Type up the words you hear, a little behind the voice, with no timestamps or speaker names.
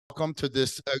welcome to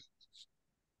this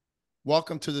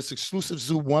exclusive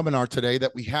Zoom webinar today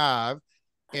that we have.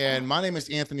 And my name is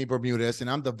Anthony Bermudez, and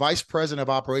I'm the Vice President of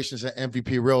Operations at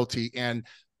MVP Realty. And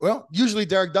well, usually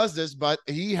Derek does this, but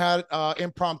he had an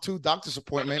impromptu doctor's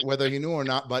appointment, whether he knew or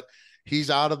not, but he's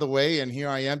out of the way. And here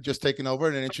I am just taking over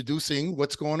and introducing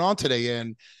what's going on today.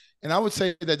 And I would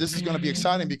say that this is going to be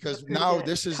exciting because now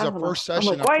this is the first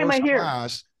session, a first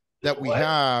class that we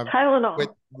have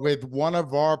with one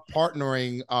of our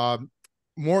partnering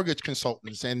mortgage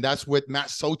consultants, and that's with Matt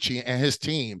Socci and his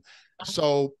team.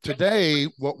 So today,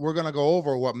 what we're going to go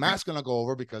over, what Matt's going to go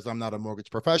over, because I'm not a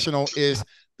mortgage professional, is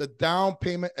the down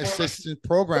payment assistance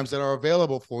programs that are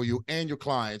available for you and your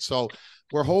clients. So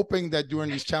we're hoping that during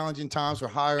these challenging times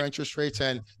with higher interest rates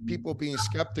and people being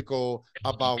skeptical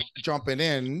about jumping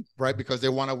in, right, because they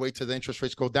want to wait till the interest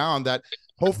rates go down, that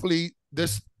hopefully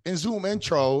this Zoom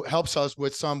intro helps us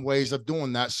with some ways of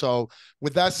doing that. So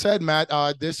with that said, Matt,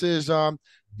 this is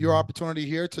your opportunity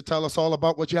here to tell us all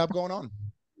about what you have going on.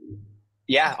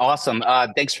 Yeah, awesome.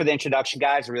 Thanks for the introduction,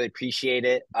 guys. I really appreciate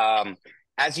it.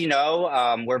 As you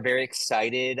know, we're very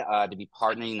excited to be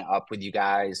partnering up with you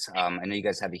guys. I know you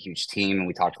guys have a huge team, and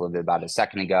we talked a little bit about it a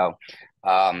second ago.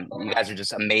 You guys are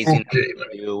just amazing at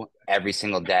what you do every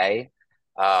single day.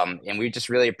 And we just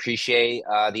really appreciate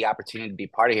the opportunity to be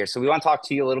part of here. So we want to talk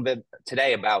to you a little bit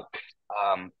today about,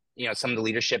 some of the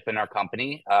leadership in our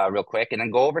company real quick, and then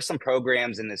go over some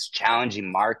programs in this challenging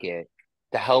market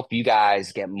to help you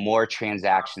guys get more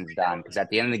transactions done. Because at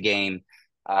the end of the game,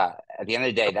 at the end of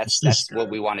the day, that's what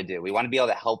we want to do. We want to be able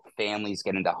to help families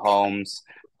get into homes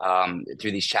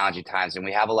through these challenging times. And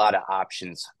we have a lot of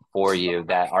options for you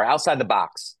that are outside the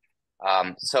box.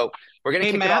 So we're going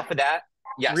to kick it off with that.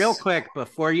 Yes. Real quick,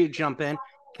 before you jump in,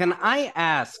 can I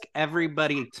ask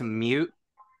everybody to mute?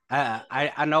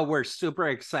 I know we're super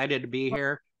excited to be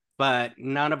here, but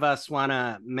none of us want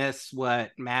to miss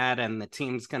what Matt and the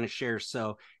team's going to share.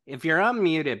 So if you're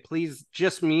unmuted, please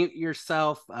just mute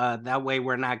yourself. That way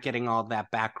we're not getting all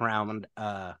that background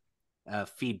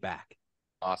feedback.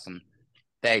 Awesome.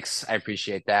 Thanks. I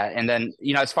appreciate that. And then,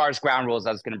 as far as ground rules,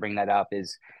 I was going to bring that up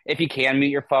is if you can mute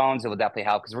your phones, it will definitely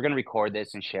help because we're going to record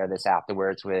this and share this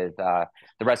afterwards with the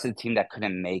rest of the team that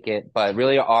couldn't make it. But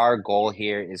really our goal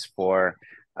here is for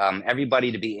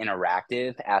everybody to be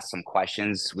interactive, ask some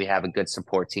questions. We have a good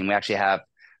support team. We actually have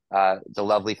the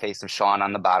lovely face of Shawna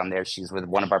on the bottom there. She's with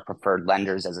one of our preferred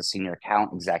lenders as a senior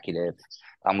account executive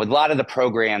with a lot of the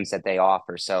programs that they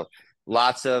offer. So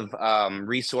lots of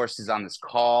resources on this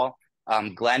call.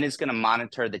 Glenn is going to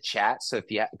monitor the chat. So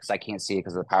because I can't see it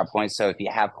because of the PowerPoint. So if you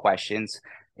have questions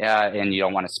and you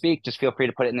don't want to speak, just feel free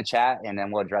to put it in the chat and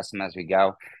then we'll address them as we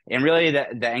go. And really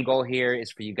the end goal here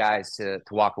is for you guys to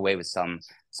walk away with some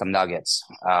nuggets.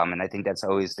 And I think that's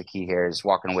always the key here is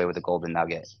walking away with a golden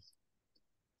nugget.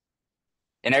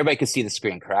 And everybody can see the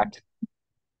screen, correct?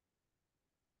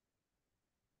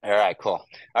 All right, cool.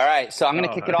 All right, so I'm going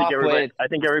to kick it off with... I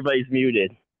think everybody's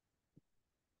muted.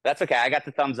 That's okay. I got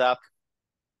the thumbs up.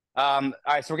 All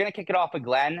right, so we're going to kick it off with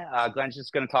Glenn. Glenn's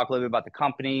just going to talk a little bit about the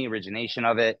company, origination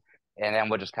of it, and then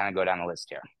we'll just kind of go down the list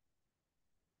here.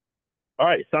 All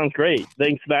right, sounds great.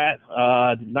 Thanks, Matt.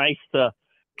 Nice to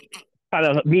kind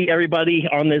of meet everybody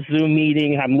on this Zoom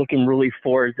meeting. I'm looking really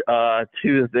forward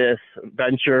to this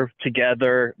venture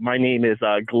together. My name is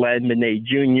Glenn Minay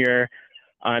Jr.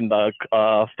 I'm the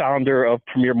founder of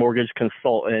Premier Mortgage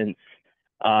Consultants.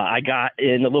 I got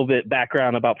in a little bit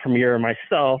background about Premier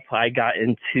myself. I got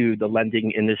into the lending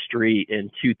industry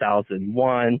in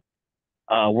 2001,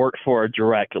 worked for a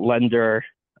direct lender,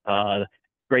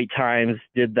 great times,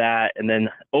 did that, and then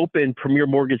opened Premier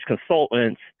Mortgage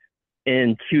Consultants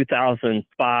in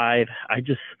 2005. I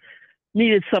just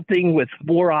needed something with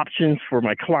more options for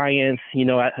my clients.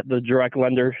 At the direct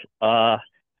lender,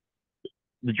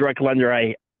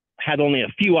 I had only a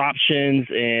few options,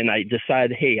 and I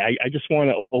decided, hey, I just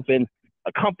want to open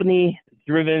a company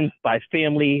driven by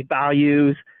family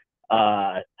values,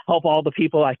 help all the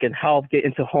people I can help get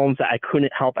into homes that I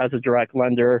couldn't help as a direct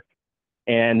lender.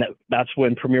 And that's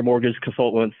when Premier Mortgage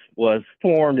Consultants was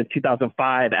formed in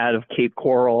 2005 out of Cape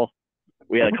Coral.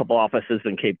 We had a couple offices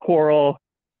in Cape Coral,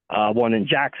 one in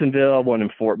Jacksonville, one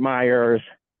in Fort Myers,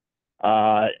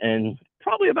 and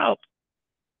probably about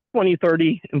 20,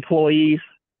 30 employees.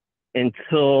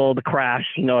 Until the crash,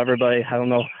 everybody, I don't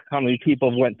know how many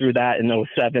people went through that in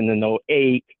 07 and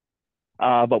 08,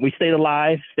 but we stayed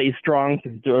alive, stayed strong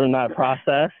during that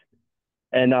process.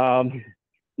 And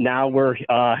now we're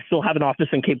still have an office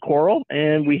in Cape Coral,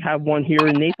 and we have one here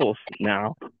in Naples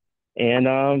now.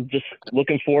 And just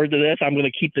looking forward to this. I'm going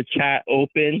to keep the chat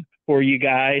open for you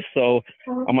guys. So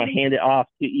I'm going to hand it off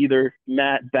to either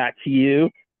Matt, back to you,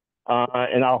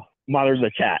 and I'll monitor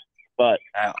the chat. But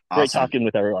Awesome. Great talking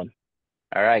with everyone.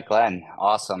 All right, Glenn.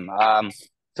 Awesome.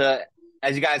 So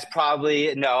as you guys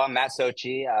probably know, I'm Matt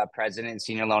Socci, President and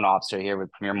Senior Loan Officer here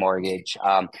with Premier Mortgage.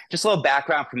 Just a little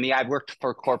background for me. I've worked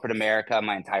for corporate America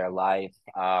my entire life.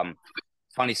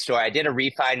 Funny story. I did a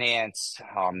refinance.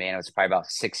 Oh man, it was probably about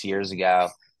 6 years ago.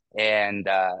 And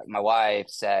my wife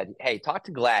said, "Hey, talk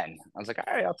to Glenn." I was like,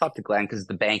 "All right, I'll talk to Glenn," because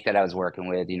the bank that I was working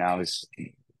with, was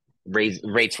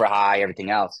rates were high,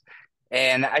 everything else.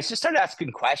 And I just started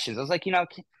asking questions. I was like,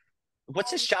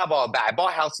 what's this job all about? I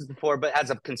bought houses before, but as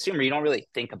a consumer, you don't really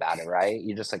think about it, right?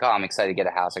 You're just like, oh, I'm excited to get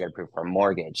a house. I got to prove for a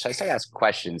mortgage. So I started asking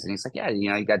questions, and he's like, yeah,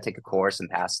 you got to take a course and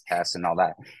pass the test and all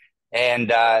that.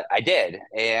 And I did.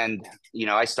 And,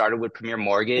 I started with Premier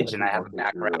Mortgage, and I have a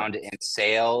background in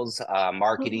sales,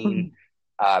 marketing,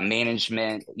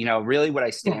 management. Really what I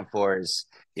stand for is,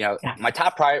 my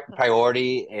top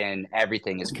priority in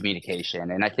everything is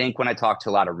communication. And I think when I talk to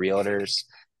a lot of realtors,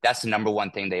 that's the number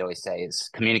one thing they always say is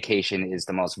communication is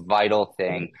the most vital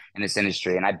thing in this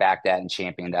industry. And I back that and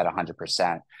champion that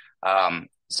 100%.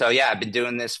 So yeah, I've been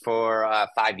doing this for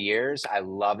 5 years. I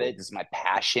love it. This is my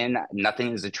passion.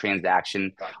 Nothing is a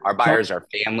transaction. Our buyers are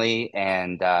family,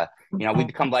 and we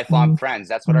become lifelong friends.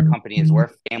 That's what our company is. We're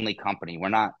a family company. We're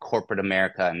not corporate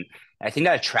America. And I think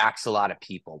that attracts a lot of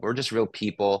people. We're just real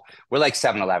people. We're like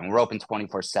 7-Eleven. We're open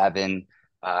 24/7,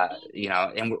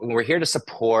 and we're here to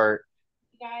support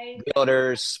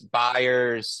builders,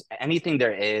 buyers, anything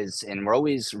there is. And we're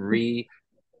always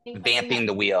revamping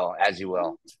the wheel, as you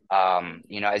will.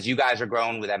 As you guys are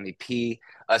growing with MVP,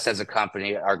 us as a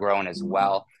company are growing as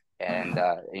well. And,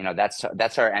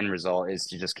 that's our end result, is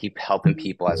to just keep helping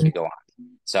people as we go on.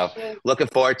 So looking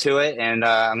forward to it. And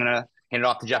I'm going to hand it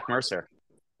off to Jeff Mercer.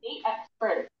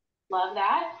 Expert. Love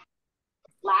that.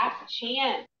 Last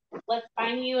chance. Let's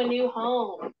find you a new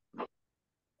home.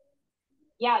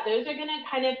 Yeah, those are going to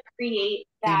kind of create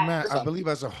that. Hey, Matt, I believe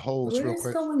as a host, real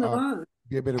quick,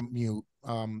 be a bit of mute.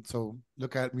 So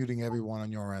look at muting everyone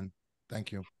on your end.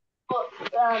 Thank you. Well,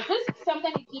 just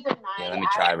something to keep in mind. Yeah, let me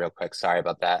try real quick. Sorry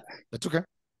about that. That's okay.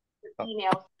 Emails in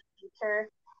the future.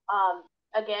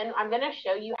 Again, I'm going to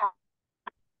show you how.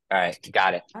 All right,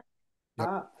 got it.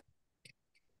 Yep.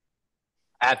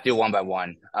 I have to do one by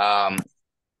one.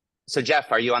 So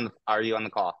Jeff, are you on the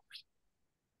call?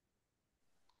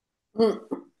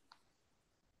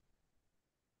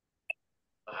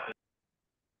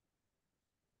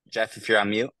 Jeff, if you're on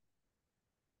mute.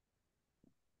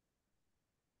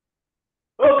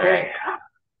 Okay. All right.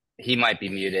 He might be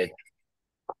muted.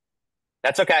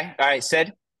 That's okay. All right,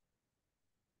 Cid.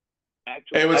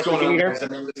 Hey, what's going on, guys?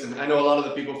 Listen, I know a lot of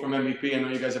the people from MVP. I know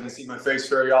you guys haven't seen my face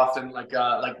very often, like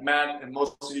Matt, and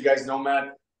most of you guys know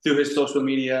Matt through his social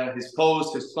media, his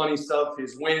posts, his funny stuff,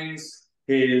 his wins,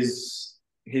 his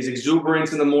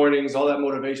exuberance in the mornings, all that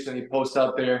motivation that he posts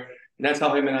out there. And that's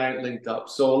how him and I linked up.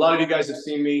 So a lot of you guys have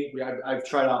seen me. I've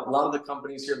tried out a lot of the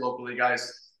companies here locally,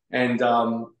 guys. And,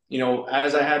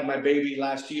 as I had my baby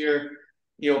last year,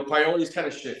 priorities kind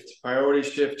of shift.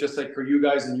 Priorities shift just like for you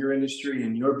guys in your industry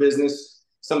and your business.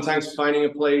 Sometimes finding a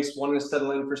place, wanting to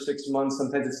settle in for 6 months,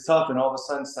 sometimes it's tough. And all of a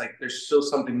sudden, it's like there's still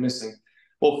something missing.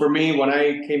 Well, for me, when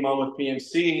I came on with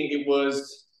PMC,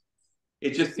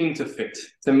 it just seemed to fit.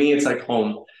 To me, it's like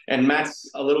home. And Matt's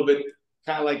a little bit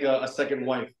kind of like a second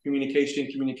wife. Communication.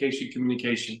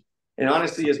 And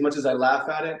honestly, as much as I laugh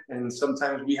at it, and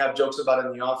sometimes we have jokes about it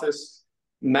in the office,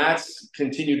 Matt's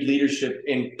continued leadership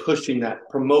in pushing that,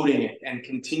 promoting it, and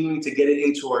continuing to get it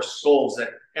into our souls that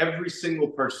every single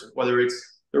person, whether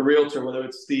it's the realtor, whether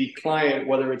it's the client,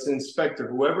 whether it's an inspector,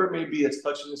 whoever it may be that's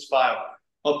touching this file,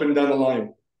 up and down the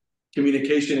line,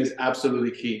 communication is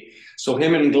absolutely key. So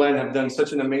him and Glenn have done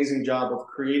such an amazing job of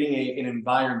creating an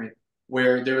environment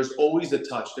where there's always a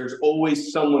touch. There's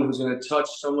always someone who's going to touch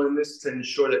someone in this to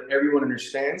ensure that everyone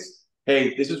understands,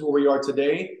 hey, this is where we are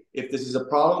today. If this is a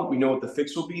problem, we know what the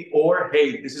fix will be. Or,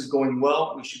 hey, this is going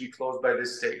well. We should be closed by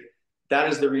this date. That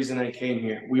is the reason I came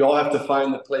here. We all have to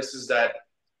find the places that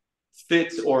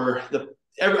fit, or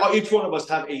each one of us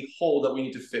have a hole that we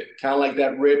need to fit. Kind of like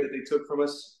that rib that they took from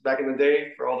us back in the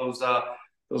day for all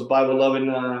those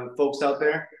Bible-loving folks out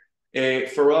there.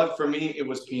 For me, it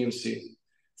was PMC.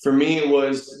 For me,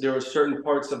 there were certain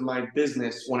parts of my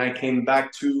business when I came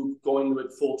back to going to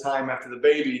it full time after the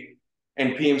baby,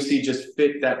 and PMC just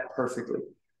fit that perfectly.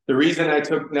 The reason I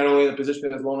took not only the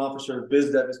position as loan officer of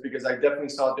BizDev is because I definitely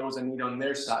saw there was a need on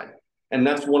their side. And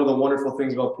that's one of the wonderful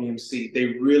things about PMC. They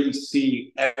really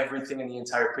see everything in the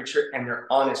entire picture, and they're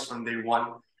honest from day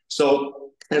one.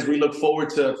 So as we look forward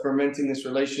to fermenting this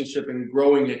relationship and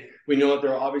growing it, we know that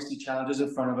there are obviously challenges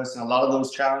in front of us, and a lot of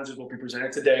those challenges will be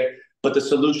presented today. but the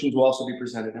solutions will also be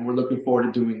presented, and we're looking forward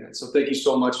to doing that. So thank you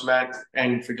so much, Matt,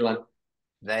 and for Glenn.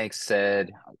 Thanks,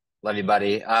 Cid. Love you,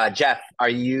 buddy. Jeff, are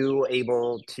you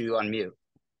able to unmute?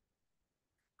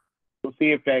 We'll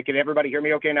see if can everybody hear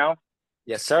me okay now?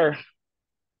 Yes, sir.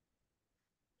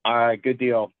 All right, good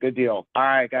deal. All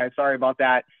right, guys, sorry about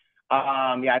that.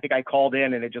 Yeah, I think I called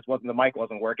in and it just wasn't, the mic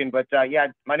wasn't working. But yeah,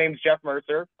 my name's Jeff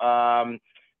Mercer. A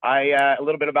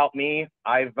little bit about me.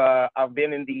 I've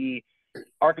been in the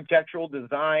architectural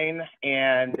design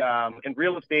and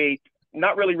real estate,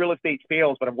 not really real estate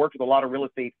sales, but I've worked with a lot of real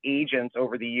estate agents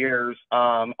over the years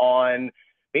on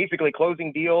basically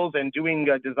closing deals and doing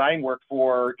design work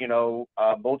for,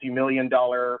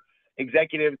 multi-million-dollar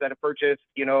executives that have purchased,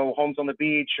 homes on the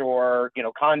beach or,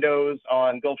 condos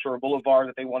on Gulf Shore Boulevard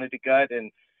that they wanted to gut.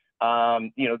 And,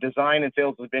 design and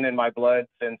sales has been in my blood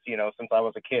since I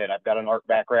was a kid. I've got an art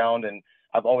background and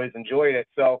I've always enjoyed it.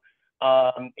 So,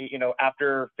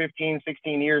 after 15,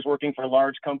 16 years working for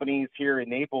large companies here in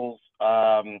Naples,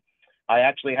 I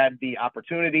actually had the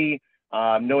opportunity,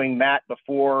 knowing Matt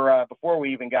before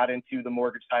we even got into the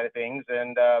mortgage side of things.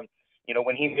 And,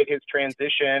 when he made his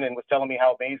transition and was telling me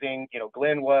how amazing,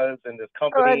 Glenn was and this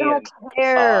company. I don't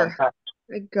care.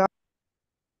 Good God.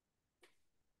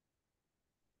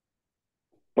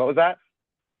 What was that?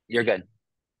 You're good.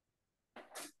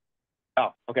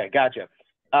 Oh, okay. Gotcha.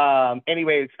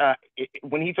 Anyways,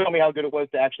 when he told me how good it was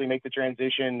to actually make the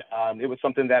transition, it was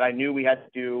something that I knew we had to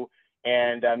do.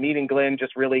 And meeting Glenn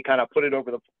just really kind of put it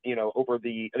over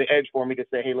the edge for me to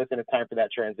say, hey, listen, it's time for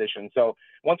that transition. So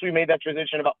once we made that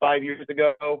transition about 5 years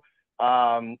ago,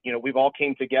 we've all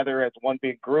came together as one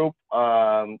big group.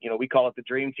 We call it the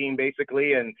dream team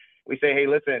basically. And we say, hey,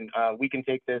 listen, we can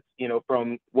take this,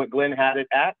 from what Glenn had it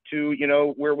at to,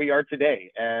 where we are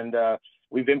today. And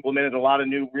we've implemented a lot of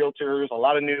new realtors, a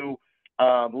lot of new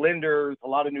lenders, a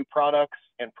lot of new products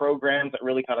and programs that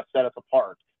really kind of set us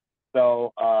apart.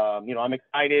 So, I'm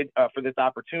excited for this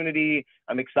opportunity.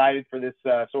 I'm excited for this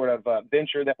sort of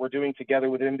venture that we're doing together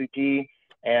with MVP.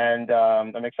 And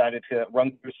I'm excited to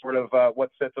run through sort of what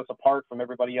sets us apart from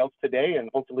everybody else today. And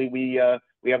hopefully we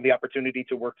have the opportunity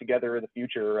to work together in the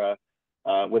future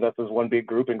with us as one big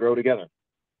group and grow together.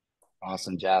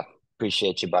 Awesome, Jeff.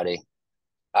 Appreciate you, buddy.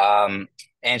 And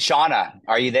Shawna,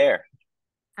 are you there?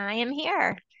 I am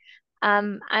here.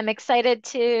 I'm excited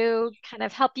to kind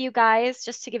of help you guys,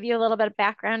 just to give you a little bit of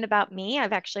background about me.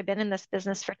 I've actually been in this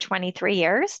business for 23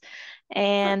 years,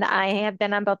 and I have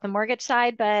been on both the mortgage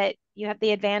side, but you have the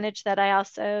advantage that I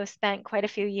also spent quite a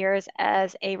few years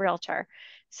as a realtor.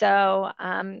 So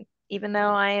even though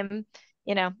I am,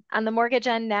 on the mortgage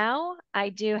end now, I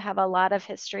do have a lot of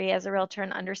history as a realtor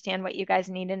and understand what you guys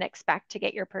need and expect to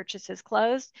get your purchases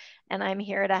closed. And I'm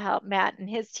here to help Matt and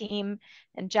his team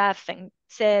and Jeff and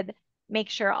Cid make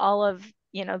sure all of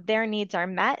their needs are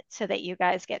met so that you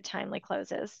guys get timely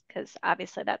closes, because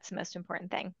obviously that's the most important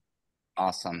thing.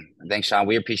 Awesome. Thanks, Sean.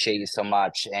 We appreciate you so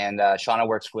much. And Shawna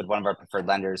works with one of our preferred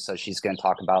lenders, so she's going to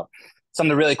talk about some of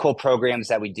the really cool programs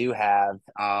that we do have.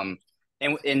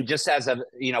 And just as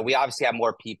we obviously have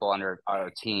more people under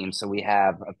our team. So we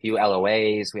have a few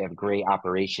LOAs, we have great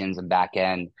operations and back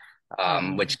end,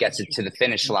 which gets it to the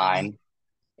finish line.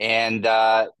 And,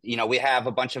 we have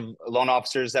a bunch of loan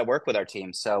officers that work with our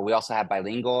team. So we also have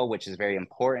bilingual, which is very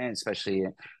important, especially,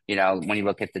 when you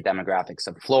look at the demographics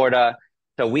of Florida.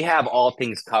 So we have all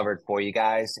things covered for you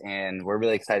guys, and we're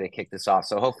really excited to kick this off.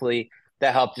 So hopefully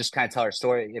that helped just kind of tell our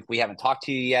story. If we haven't talked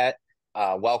to you yet,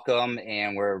 welcome,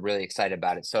 and we're really excited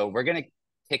about it. So we're going to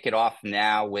kick it off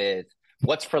now with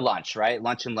what's for lunch, right?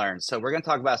 Lunch and learn. So we're going to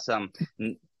talk about some,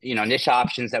 niche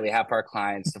options that we have for our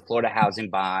clients, the Florida housing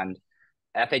bond,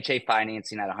 FHA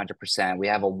financing at 100%. We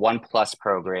have a 1+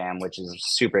 program, which is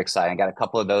super exciting. Got a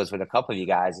couple of those with a couple of you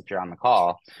guys if you're on the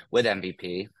call with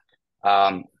MVP.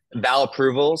 Val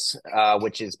approvals,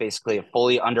 which is basically a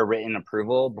fully underwritten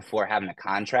approval before having a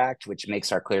contract, which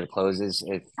makes our clear to closes.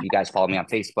 If you guys follow me on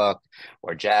Facebook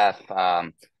or Jeff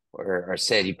or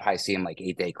Cid, you probably see them like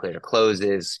 8-day clear to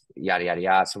closes, yada, yada,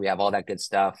 yada. So we have all that good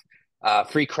stuff.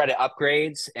 Free credit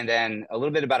upgrades, and then a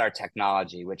little bit about our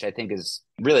technology, which I think is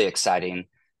really exciting.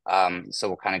 So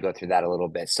we'll kind of go through that a little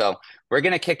bit. So we're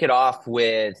going to kick it off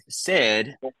with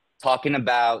Cid talking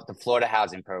about the Florida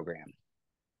housing program.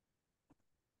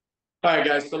 All right,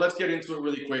 guys. So let's get into it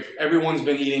really quick. Everyone's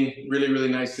been eating really, really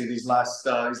nicely these last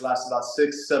about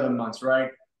 6-7 months,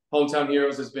 right? Hometown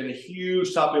Heroes has been a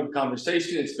huge topic of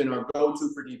conversation. It's been our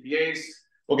go-to for DPAs.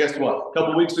 Well, guess what? A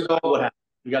couple of weeks ago, what happened?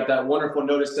 We got that wonderful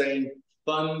notice saying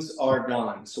funds are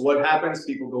gone. So what happens?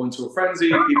 People go into a frenzy.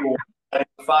 People lighting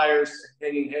fires,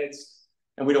 hanging heads,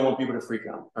 and we don't want people to freak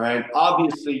out. All right.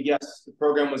 Obviously, yes, the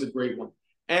program was a great one.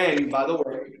 And by the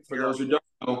way, for those who don't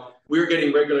know, we're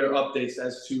getting regular updates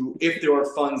as to if there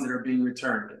are funds that are being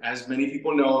returned. As many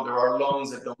people know, there are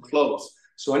loans that don't close.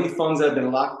 So any funds that have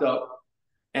been locked up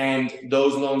and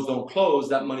those loans don't close,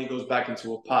 that money goes back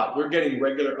into a pot. We're getting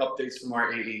regular updates from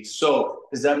our AEs. So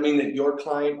does that mean that your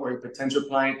client or a potential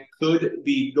client could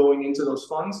be going into those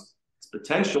funds? It's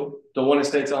potential. Don't want to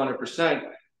say it's 100%,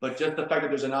 but just the fact that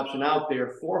there's an option out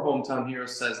there for Hometown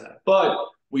Heroes says that. But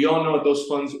we all know that those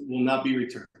funds will not be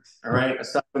returned, all right,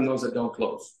 aside from those that don't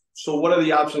close. So what are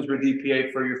the options for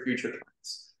DPA for your future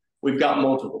clients? We've got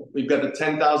multiple. We've got the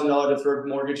 $10,000 deferred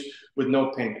mortgage with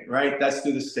no payment, right? That's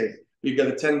through the state. We've got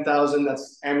a $10,000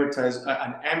 that's amortized,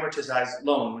 an amortized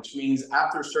loan, which means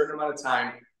after a certain amount of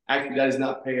time, actually that is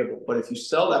not payable. But if you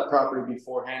sell that property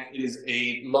beforehand, it is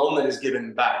a loan that is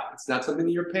given back. It's not something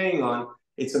that you're paying on.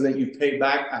 It's something that you pay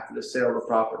back after the sale of the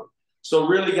property. So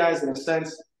really, guys, in a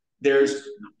sense, there's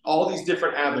all these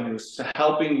different avenues to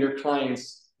helping your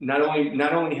clients not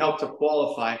only help to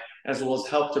qualify, as well as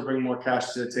help to bring more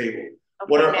cash to the table.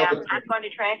 Okay, ma'am, I'm going to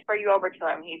transfer you over to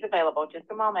him. He's available. Just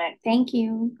a moment. Thank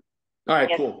you. All right,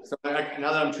 cool. So now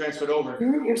that I'm transferred over,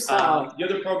 the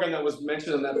other program that was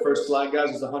mentioned on that first slide,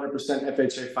 guys, was 100%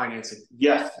 FHA financing.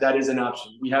 Yes, that is an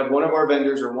option. We have one of our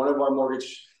vendors or one of our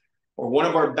mortgage or one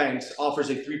of our banks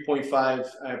offers a 3.5%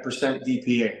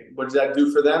 DPA. What does that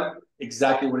do for them?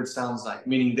 Exactly what it sounds like,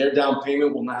 meaning their down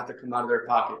payment will not have to come out of their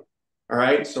pocket. All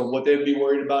right. So what they'd be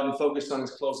worried about and focused on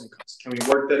is closing costs. Can we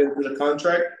work that into the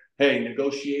contract? Hey,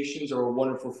 negotiations are a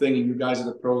wonderful thing, and you guys are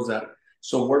the pros at it.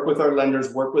 So work with our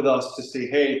lenders, work with us to say,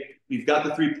 hey, we've got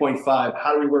the 3.5.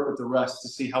 How do we work with the rest to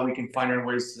see how we can find our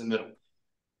ways to the middle?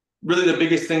 Really, the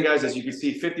biggest thing, guys, as you can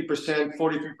see, 50%,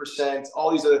 43%,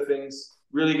 all these other things.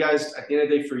 Really, guys, at the end of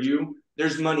the day, for you,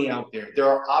 there's money out there. There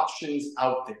are options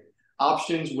out there,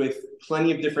 options with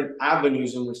plenty of different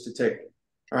avenues in which to take.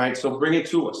 All right, so bring it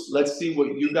to us. Let's see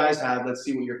what you guys have. Let's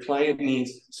see what your client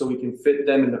needs so we can fit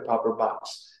them in the proper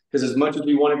box. Because as much as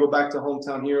we want to go back to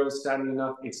Hometown Heroes, sadly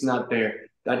enough, it's not there.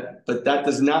 But that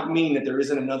does not mean that there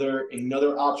isn't another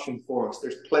option for us.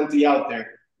 There's plenty out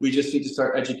there. We just need to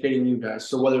start educating you guys.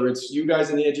 So whether it's you guys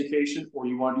in the education or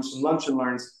you want to do some lunch and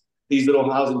learns, these little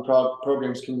housing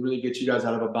programs can really get you guys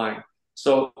out of a bind.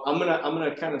 So I'm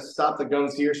gonna kind of stop the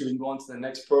guns here so we can go on to the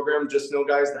next program. Just know,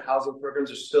 guys, the housing programs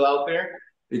are still out there.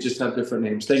 They just have different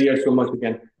names. Thank you guys so much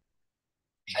again.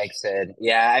 Thanks, Sid.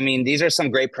 Yeah, I mean, these are some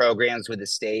great programs with the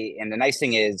state. And the nice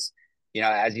thing is, you know,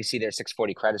 as you see their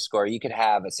 640 credit score, you could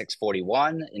have a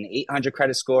 641, an 800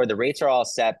 credit score. The rates are all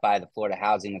set by the Florida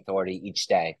Housing Authority each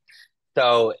day.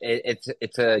 So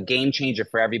it's a game changer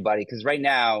for everybody. Because right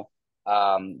now,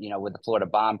 you know, with the Florida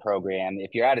bond program,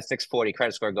 if you're at a 640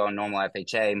 credit score going normal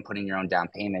FHA and putting your own down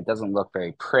payment, it doesn't look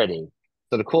very pretty.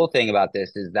 So the cool thing about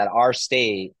this is that our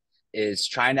state is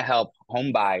trying to help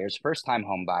home buyers, first-time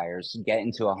home buyers, get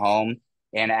into a home.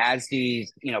 And as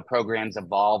these, you know, programs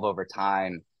evolve over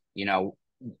time, you know,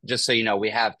 just so you know, we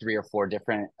have 3 or 4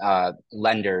 different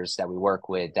lenders that we work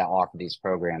with that offer these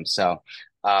programs. So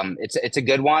it's a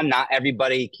good one. Not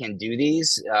everybody can do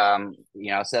these,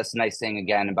 you know, so that's the nice thing,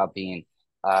 again, about being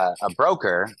a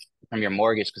broker from your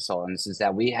mortgage consultants is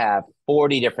that we have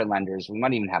 40 different lenders. We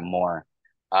might even have more,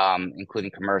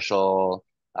 including commercial,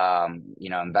 you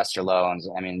know, investor loans.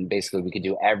 I mean, basically we could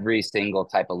do every single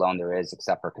type of loan there is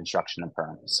except for construction and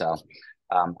perm. So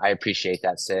I appreciate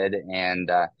that, Sid.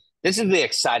 And this is the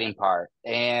exciting part.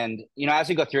 And, you know, as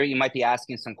we go through it, you might be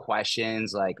asking some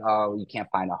questions like, oh, you can't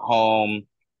find a home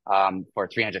for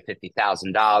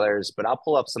 $350,000, but I'll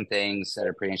pull up some things that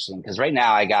are pretty interesting because right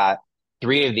now I got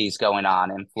 3 of these going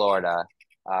on in Florida,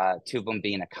 2 of them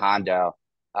being a condo.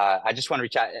 I just want to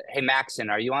reach out. Hey, Maxon,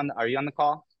 are you on the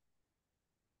call?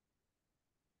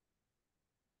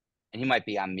 And he might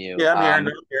be on mute. Yeah, I'm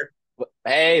here.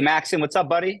 Hey, Maxon, what's up,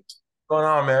 buddy? What's going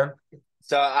on, man?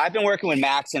 So I've been working with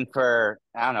Maxon for,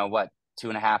 I don't know, what,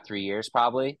 2.5, 3 years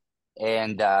probably.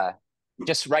 And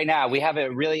just right now, we have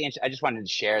a really, I just wanted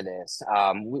to share this.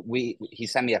 He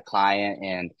sent me a client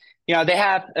and, you know, they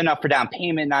have enough for down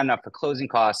payment, not enough for closing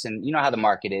costs. And you know how the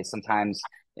market is sometimes,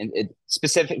 and it's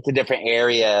specific to different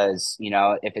areas. You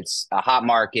know, if it's a hot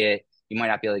market, you might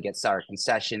not be able to get seller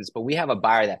concessions, but we have a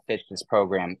buyer that fits this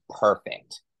program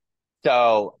perfect.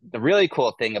 So the really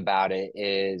cool thing about it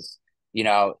is, you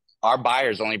know, our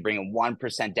buyer's only bringing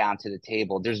 1% down to the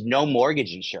table. There's no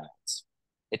mortgage insurance.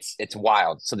 It's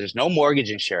wild. So there's no mortgage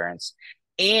insurance.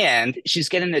 And she's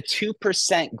getting a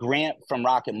 2% grant from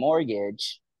Rocket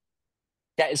Mortgage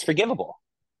that is forgivable.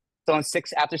 So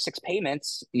after 6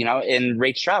 payments, you know, in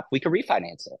rates drop, we could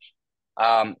refinance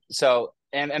it. So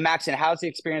And Maxon, how's the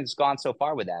experience gone so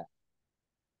far with that?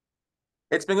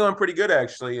 It's been going pretty good,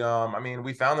 actually. I mean,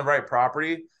 we found the right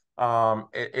property.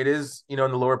 It is, in the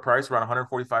lower price, around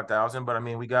 145,000. But I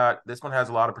mean, this one has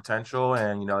a lot of potential,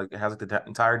 and it has like the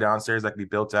entire downstairs that can be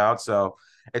built out. So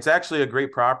it's actually a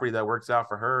great property that works out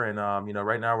for her. And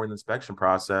right now we're in the inspection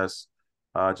process,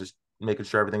 just making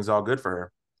sure everything's all good for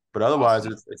her. But otherwise,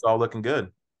 Awesome. it's all looking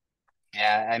good.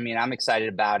 Yeah, I mean, I'm excited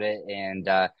about it, and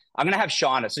I'm gonna have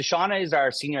Shawna. So Shawna is our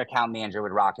senior account manager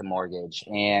with Rocket Mortgage,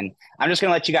 and I'm just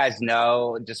gonna let you guys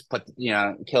know, just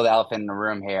kill the elephant in the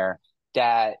room here,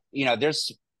 that there's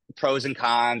pros and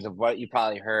cons of what you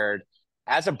probably heard.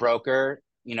 As a broker,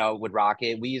 with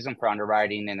Rocket, we use them for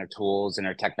underwriting and their tools and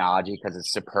their technology because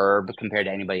it's superb compared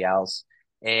to anybody else.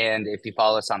 And if you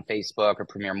follow us on Facebook or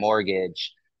Premier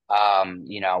Mortgage,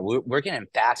 we're getting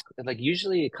fast. Like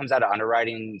usually it comes out of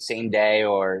underwriting same day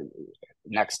or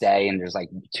next day, and there's like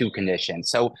 2 conditions.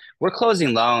 So we're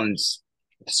closing loans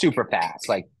super fast,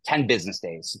 like 10 business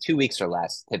days, 2 weeks or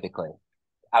less, typically.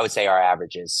 I would say our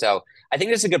averages. So I think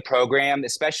this is a good program,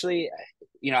 especially,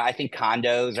 I think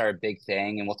condos are a big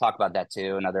thing, and we'll talk about that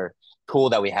too. Another tool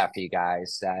that we have for you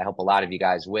guys that I help a lot of you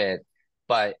guys with.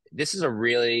 But this is a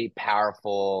really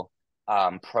powerful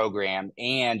program,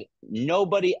 and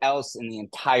nobody else in the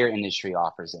entire industry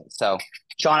offers it. So,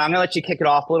 Sean, I'm gonna let you kick it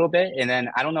off a little bit, and then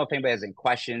I don't know if anybody has any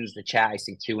questions. The chat, I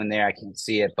see 2 in there. I can't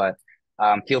see it, but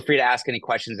feel free to ask any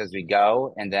questions as we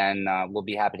go, and then we'll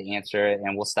be happy to answer it,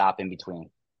 and we'll stop in between.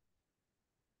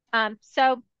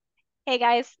 So, hey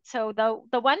guys, so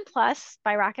the One Plus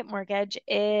by Rocket Mortgage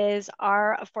is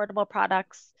our affordable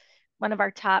products, one of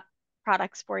our top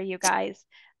products for you guys.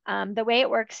 The way it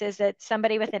works is it's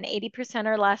somebody with an 80%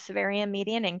 or less of area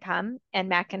median income, and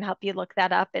Matt can help you look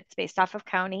that up. It's based off of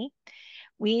county.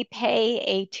 We pay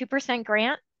a 2%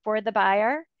 grant for the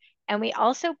buyer, and we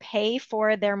also pay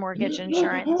for their mortgage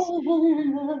insurance.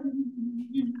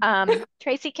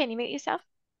 Tracy, can you mute yourself?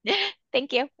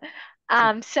 Thank you.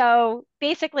 So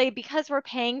basically, because we're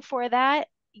paying for that,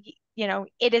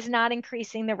 it is not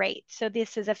increasing the rate. So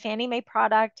this is a Fannie Mae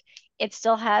product. It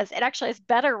actually has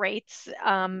better rates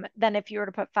than if you were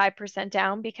to put 5%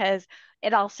 down, because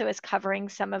it also is covering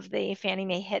some of the Fannie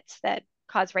Mae hits that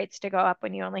cause rates to go up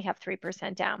when you only have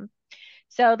 3% down.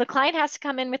 So the client has to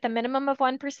come in with a minimum of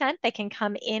 1%. They can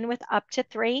come in with up to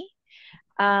 3%,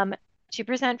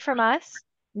 2% from us.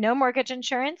 No mortgage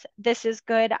insurance. This is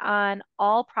good on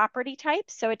all property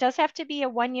types. So it does have to be a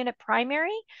 1-unit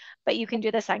primary, but you can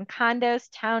do this on condos,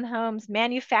 townhomes,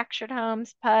 manufactured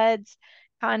homes, PUDs,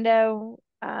 condo,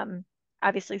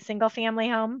 obviously single family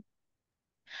home.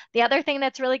 The other thing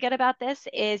that's really good about this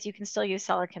is you can still use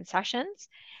seller concessions.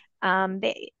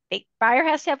 The buyer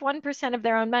has to have 1% of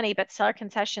their own money, but seller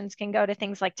concessions can go to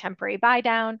things like temporary buy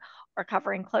down or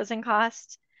covering closing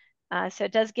costs. So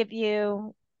it does give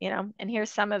you, and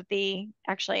here's some of the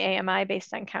actually AMI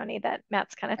based on county that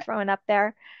Matt's kind of throwing up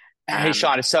there. Hey,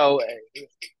 Sean, so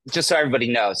just so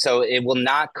everybody knows, so it will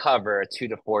not cover a 2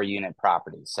 to 4 unit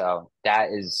property. So that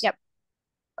is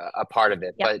a part of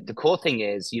it. Yep. But the cool thing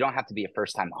is you don't have to be a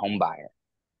first-time home buyer.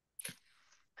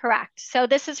 Correct. So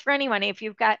this is for anyone. If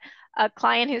you've got a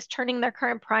client who's turning their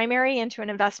current primary into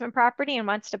an investment property and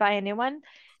wants to buy a new one,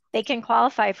 they can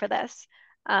qualify for this.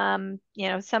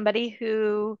 Somebody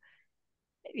who,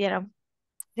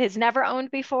 has never owned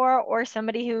before, or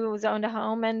somebody who's owned a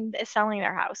home and is selling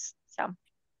their house. So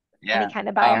any kind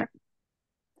of buyer.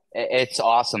 It's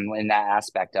awesome in that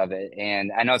aspect of it.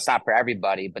 And I know it's not for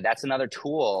everybody, but that's another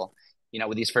tool,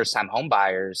 with these first-time home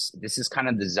buyers. This is kind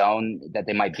of the zone that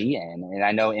they might be in. And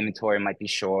I know inventory might be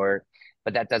short,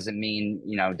 but that doesn't mean,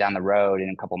 down the road in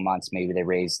a couple months, maybe they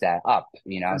raise that up,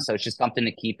 So it's just something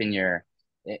to keep in your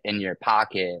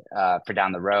pocket for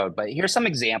down the road. But here's some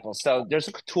examples. So there's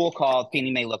a tool called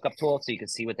Fannie Mae Lookup Tool, so you can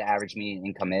see what the average median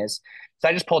income is. So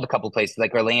I just pulled a couple places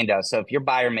like Orlando. So if your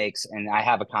buyer makes, and I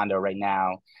have a condo right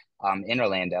now in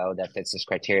Orlando that fits this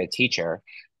criteria, teacher,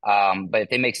 but if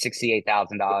they make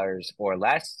 $68,000 or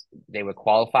less, they would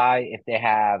qualify. If they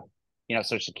have,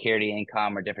 Social Security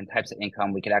income or different types of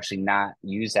income, we could actually not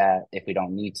use that if we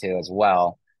don't need to as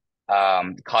well.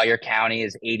 Collier County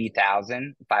is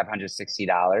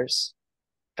 $80,560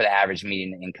 for the average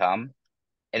median income.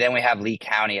 And then we have Lee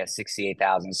County at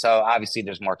 $68,000. So obviously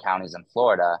there's more counties in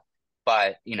Florida,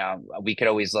 but we could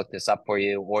always look this up for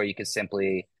you, or you could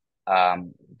simply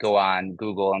go on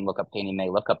Google and look up Fannie Mae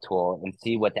Lookup Tool and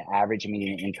see what the average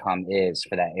median income is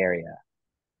for that area.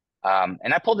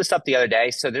 And I pulled this up the other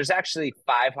day. So there's actually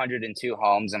 502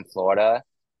 homes in Florida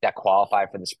that qualify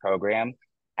for this program.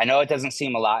 I know it doesn't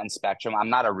seem a lot in Spectrum. I'm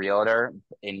not a realtor,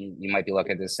 and you might be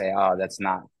looking at this and say, oh, that's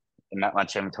not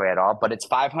much inventory at all, but it's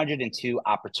 502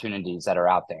 opportunities that are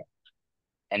out there.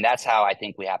 And that's how I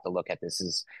think we have to look at this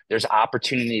is there's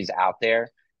opportunities out there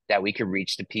that we could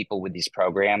reach to people with these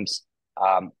programs.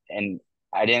 And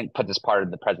I didn't put this part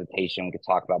of the presentation. We could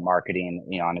talk about marketing,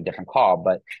 on a different call,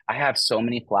 but I have so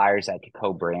many flyers I could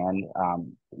co-brand,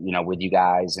 with you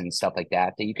guys and stuff like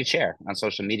that you could share on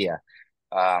social media,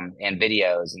 and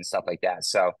videos and stuff like that.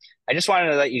 So I just wanted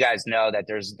to let you guys know that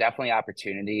there's definitely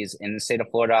opportunities in the state of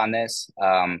Florida on this.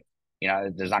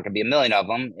 There's not going to be a million of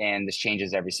them, and this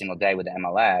changes every single day with the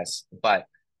MLS, but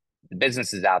the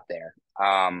business is out there.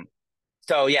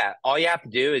 So yeah, all you have to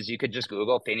do is you could just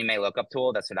Google Fannie Mae lookup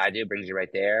tool. That's what I do. Brings you right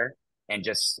there. And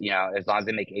just, as long as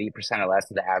they make 80% or less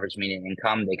of the average median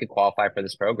income, they could qualify for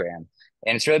this program.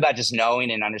 And it's really about just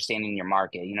knowing and understanding your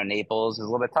market. Naples is a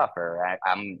little bit tougher.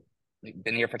 I'm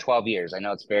been here for 12 years. I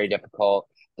know it's very difficult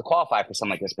to qualify for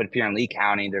something like this, but if you're in Lee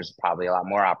County, there's probably a lot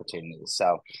more opportunities.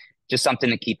 So just something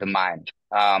to keep in mind.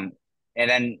 And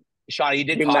then Shawna, you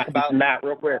did talk about Matt,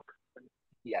 real quick.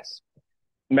 Yes.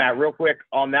 Matt, real quick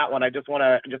on that one, I just want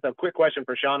to a quick question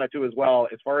for Shawna too as well.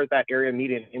 As far as that area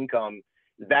median income,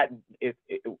 that's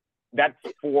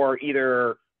for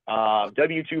either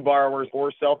W-2 borrowers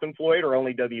or self-employed, or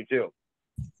only W-2?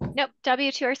 Nope,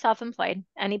 W-2 or self-employed.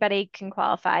 Anybody can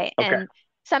qualify. Okay. And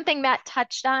something Matt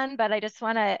touched on, but I just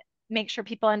want to make sure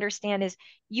people understand is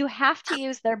you have to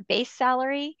use their base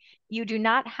salary. You do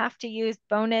not have to use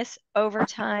bonus,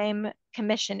 overtime,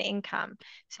 commission income.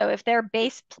 So if they're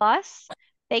base plus,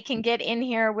 they can get in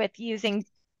here with using,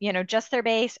 just their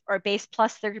base, or base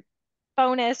plus their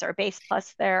bonus, or base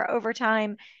plus their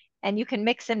overtime, and you can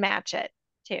mix and match it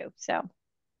too. So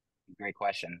great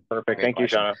question. Perfect. Great Thank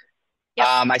question. you, Shawna. Yep.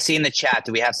 I see in the chat,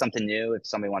 do we have something new? If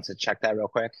somebody wants to check that real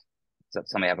quick. Does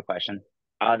somebody have a question?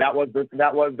 That was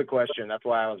the question. That's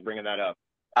why I was bringing that up.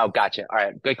 Oh, gotcha. All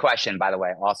right. Good question, by the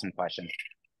way. Awesome question.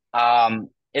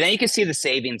 And then you can see the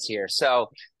savings here. So,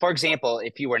 for example,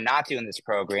 if you were not doing this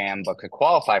program but could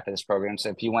qualify for this program, so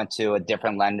if you went to a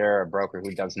different lender or broker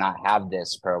who does not have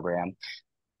this program,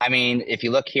 if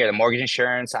you look here, the mortgage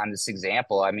insurance on this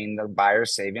example, the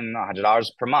buyer's saving $100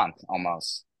 per month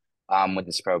almost with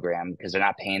this program because they're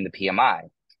not paying the PMI.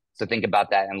 So think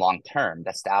about that in long term.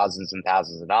 That's thousands and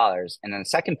thousands of dollars. And then the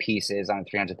second piece is on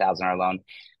a $300,000 loan,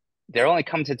 they're only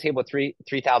coming to the table with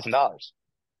 $3,000.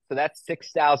 So that's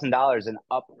 $6,000 in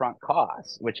upfront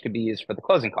costs, which could be used for the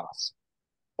closing costs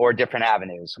or different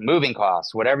avenues, moving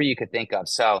costs, whatever you could think of.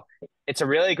 So it's a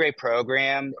really great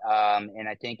program. And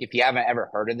I think if you haven't ever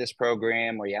heard of this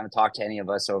program or you haven't talked to any of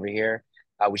us over here,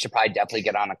 we should probably definitely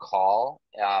get on a call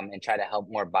and try to help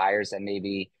more buyers that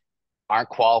maybe aren't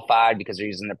qualified because they're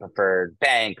using the preferred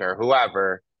bank or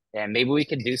whoever. And maybe we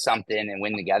could do something and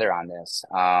win together on this.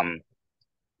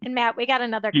 And Matt, we got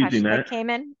another question that came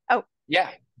in. Oh, yeah.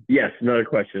 Yes, another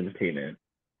question came in.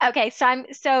 Okay,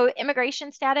 so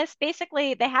immigration status,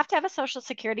 basically they have to have a social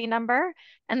security number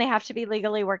and they have to be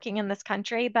legally working in this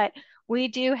country, but we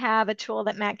do have a tool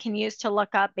that Matt can use to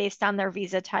look up based on their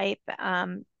visa type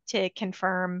to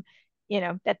confirm,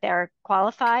 that they're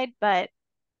qualified, but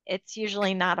it's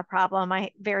usually not a problem.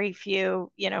 Very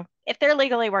few, if they're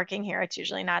legally working here, it's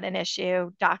usually not an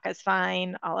issue. DACA's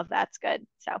fine, all of that's good.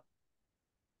 So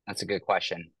that's a good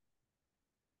question.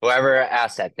 Whoever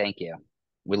asked that, thank you.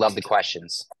 We love the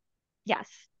questions. Yes.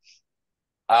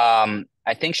 I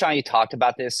think, Shawna, you talked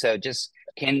about this. So just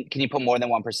can you put more than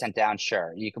 1% down?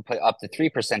 Sure. You can put up to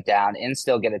 3% down and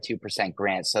still get a 2%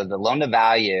 grant. So the loan to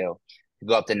value could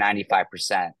go up to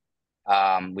 95%.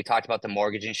 We talked about the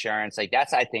mortgage insurance.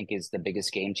 That's, I think, is the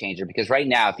biggest game changer, because right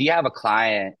now, if you have a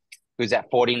client who's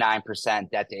at 49%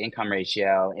 debt to income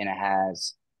ratio and it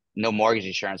has no mortgage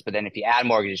insurance, but then if you add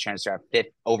mortgage insurance, they're at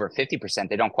over 50%,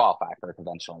 they don't qualify for a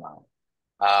conventional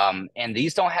loan. And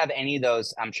these don't have any of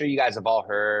those. I'm sure you guys have all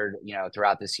heard,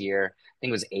 throughout this year, I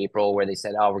think it was April, where they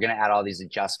said, oh, we're going to add all these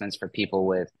adjustments for people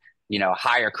with,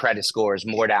 higher credit scores,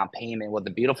 more down payment. Well,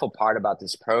 the beautiful part about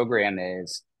this program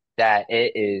is that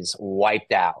it is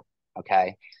wiped out.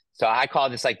 Okay. So I call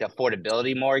this like the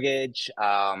affordability mortgage.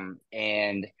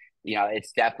 And,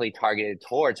 it's definitely targeted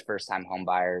towards first-time home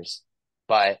buyers,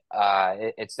 but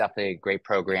it's definitely a great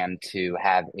program to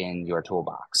have in your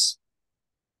toolbox.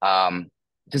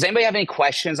 Does anybody have any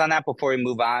questions on that before we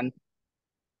move on?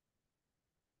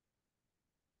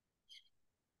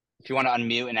 If you want to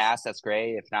unmute and ask, that's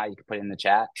great. If not, you can put it in the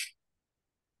chat.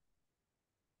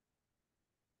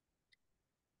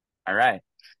 All right.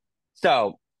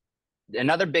 So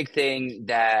another big thing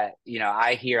that,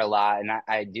 I hear a lot, and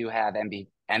I do have MVP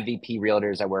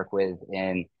realtors I work with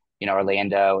in,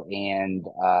 Orlando and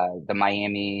the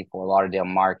Miami, Fort Lauderdale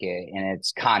market, and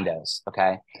it's condos.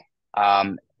 Okay.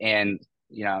 And,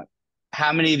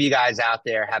 How many of you guys out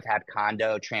there have had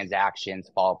condo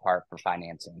transactions fall apart for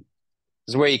financing?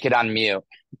 This is where you could unmute.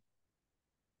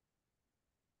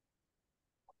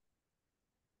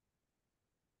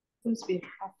 I've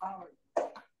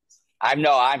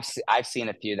seen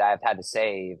a few that I've had to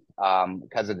save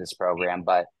because of this program,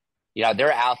 but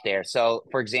they're out there. So,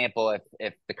 for example,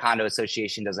 if the condo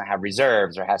association doesn't have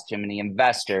reserves or has too many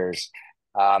investors,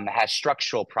 has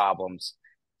structural problems.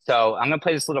 So I'm going to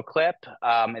play this little clip,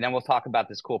 and then we'll talk about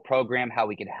this cool program, how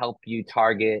we can help you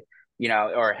target,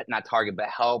 or not target, but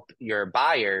help your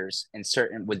buyers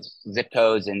with zip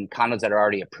codes and condos that are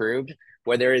already approved,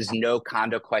 where there is no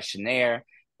condo questionnaire,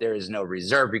 there is no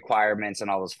reserve requirements, and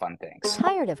all those fun things.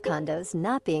 Tired of condos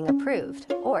not being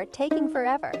approved or taking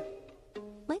forever?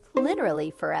 Like literally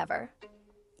forever.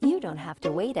 You don't have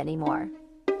to wait anymore.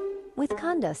 With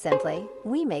Condo Simply,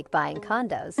 we make buying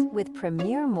condos with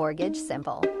Premier Mortgage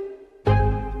simple.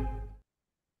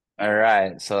 All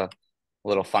right, so a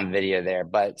little fun video there.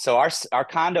 But so our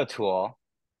condo tool,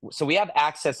 so we have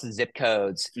access to zip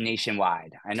codes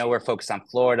nationwide. I know we're focused on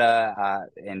Florida,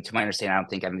 and to my understanding, I don't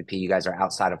think MVP, you guys are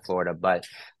outside of Florida, but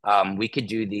we could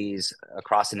do these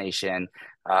across the nation,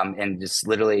 and just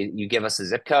literally you give us a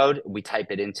zip code, we type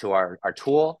it into our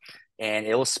tool, and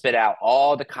it will spit out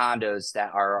all the condos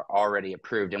that are already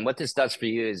approved. And what this does for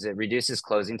you is it reduces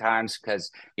closing times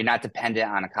because you're not dependent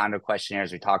on a condo questionnaire,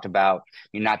 as we talked about.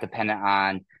 You're not dependent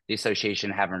on the association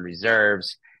having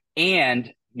reserves,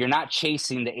 and you're not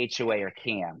chasing the HOA or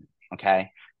CAM,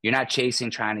 okay? You're not chasing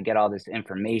trying to get all this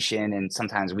information, and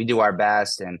sometimes we do our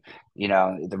best, and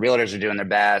the realtors are doing their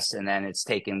best, and then it's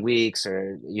taking weeks,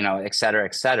 or et cetera,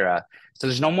 et cetera. So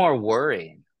there's no more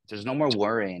worrying. There's no more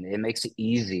worrying. It makes it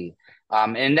easy.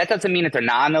 And that doesn't mean if they're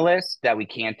not on the list that we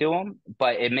can't do them,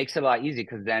 but it makes it a lot easier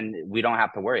because then we don't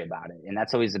have to worry about it. And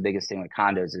that's always the biggest thing with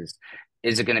condos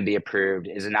is it going to be approved?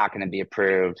 Is it not going to be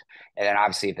approved? And then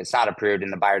obviously if it's not approved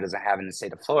and the buyer doesn't have in the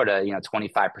state of Florida,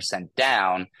 25%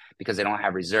 down because they don't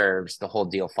have reserves, the whole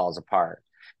deal falls apart.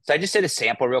 So I just did a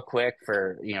sample real quick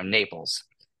for, Naples.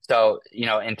 So,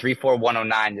 in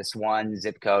 34109, this one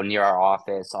zip code near our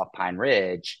office off Pine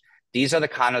Ridge, these are the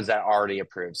condos that are already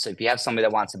approved. So if you have somebody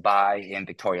that wants to buy in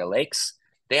Victoria Lakes,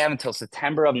 they have until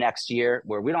September of next year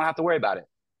where we don't have to worry about it.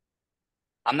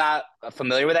 I'm not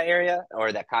familiar with that area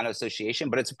or that condo association,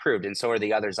 but it's approved, and so are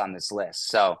the others on this list.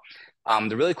 So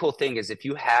the really cool thing is if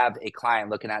you have a client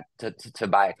looking at to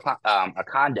buy a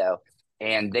condo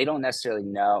and they don't necessarily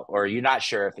know, or you're not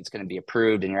sure if it's going to be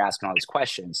approved and you're asking all these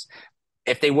questions,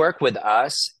 if they work with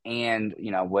us and,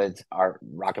 with our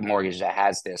Rocket Mortgage that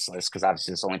has this list, because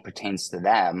obviously this only pertains to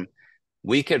them,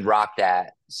 we could rock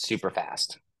that super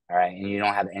fast. All right. And you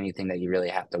don't have anything that you really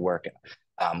have to look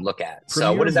at.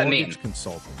 So what does that mean?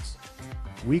 Consultants.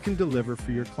 We can deliver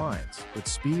for your clients with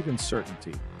speed and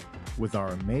certainty. With our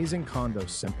amazing Condo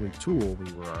Simply tool,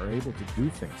 we are able to do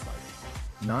things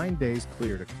like 9 days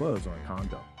clear to close on a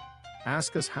condo.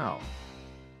 Ask us how.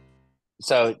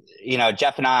 So,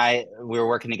 Jeff and I, we were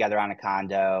working together on a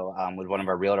condo with one of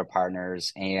our realtor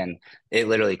partners, and it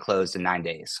literally closed in 9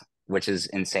 days, which is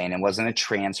insane. It wasn't a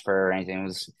transfer or anything. It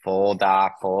was full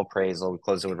doc, full appraisal. We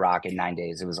closed it with Rocket in 9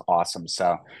 days. It was awesome.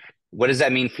 So what does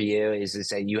that mean for you is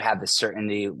that you have the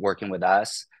certainty working with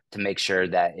us to make sure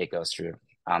that it goes through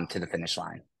to the finish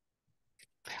line.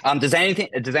 Does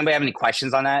anybody have any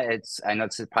questions on that? I know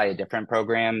it's probably a different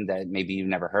program that maybe you've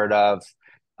never heard of.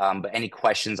 But any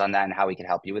questions on that and how we can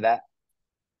help you with that?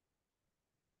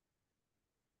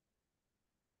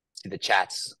 See the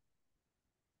chats.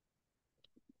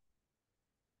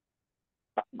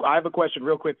 I have a question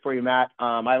real quick for you, Matt.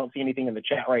 I don't see anything in the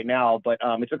chat right now, but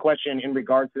it's a question in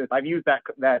regards to this. I've used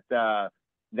that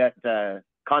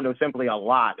Condo Simply a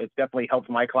lot. It's definitely helped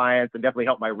my clients and definitely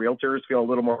helped my realtors feel a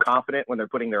little more confident when they're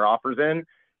putting their offers in.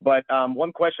 But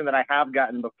one question that I have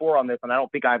gotten before on this, and I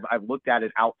don't think I've looked at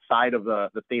it outside of the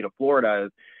state of Florida,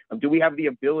 is do we have the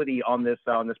ability on this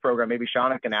program? Maybe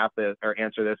Shawna can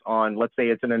answer this on, let's say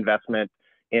it's an investment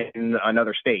in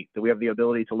another state. Do we have the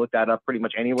ability to look that up pretty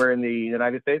much anywhere in the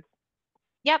United States?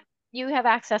 Yep, you have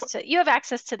access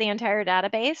to the entire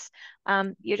database.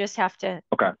 You just have to.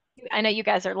 Okay. I know you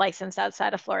guys are licensed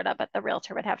outside of Florida, but the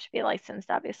realtor would have to be licensed,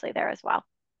 obviously, there as well.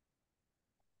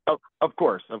 Oh, of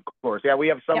course. Yeah, we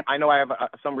have some. Yep. I know I have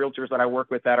some realtors that I work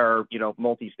with that are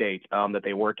multi-state that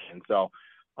they work in. So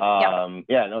Yep.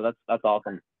 yeah, no, that's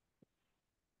awesome.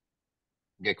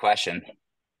 Good question.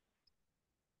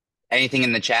 Anything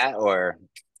in the chat or?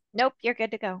 Nope, you're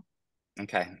good to go.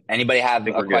 Okay. Anybody have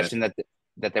a question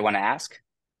that they want to ask?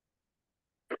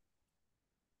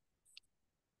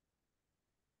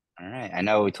 All right. I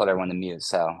know we told everyone to mute,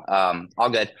 so all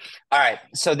good. All right.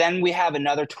 So then we have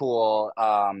another tool,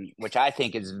 which I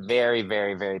think is very,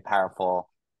 very, very powerful,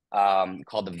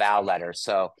 called the Val Letter.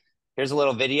 So here's a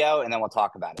little video, and then we'll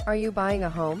talk about it. Are you buying a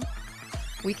home?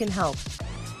 We can help.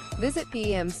 Visit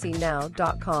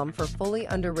PMCnow.com for fully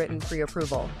underwritten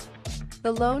pre-approval.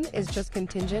 The loan is just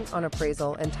contingent on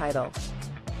appraisal and title.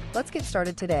 Let's get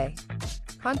started today.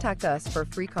 Contact us for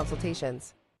free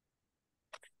consultations.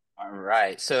 All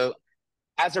right. So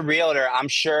as a realtor, I'm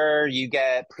sure you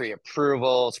get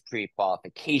pre-approvals,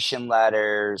 pre-qualification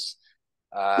letters,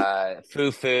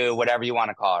 foo-foo, whatever you want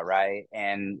to call it, right?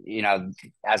 And, you know,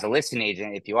 as a listing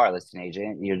agent, if you are a listing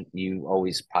agent, you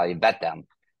always probably vet them.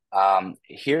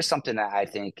 Here's something that I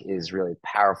think is really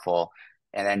powerful.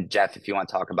 And then Jeff, if you want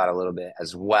to talk about it a little bit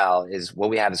as well, is what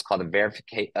we have is called a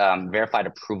verified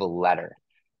approval letter.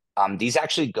 These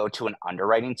actually go to an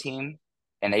underwriting team,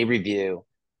 and they review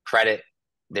credit,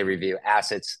 they review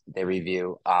assets, they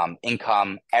review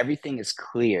income. Everything is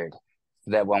cleared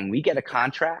so that when we get a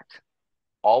contract,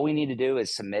 all we need to do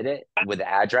is submit it with the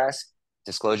address.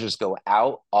 Disclosures go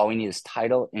out. All we need is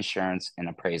title, insurance, and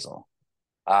appraisal.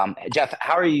 Jeff,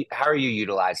 how are you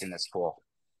utilizing this tool?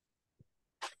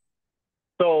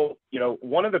 So, you know,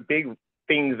 one of the big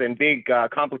things and big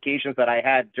complications that I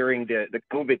had during the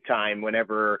COVID time,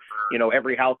 whenever, you know,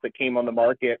 every house that came on the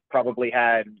market probably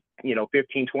had, you know,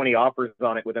 15, 20 offers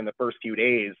on it within the first few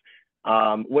days,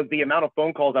 was the amount of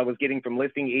phone calls I was getting from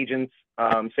listing agents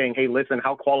saying, hey, listen,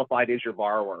 how qualified is your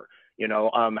borrower? You know,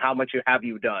 how much have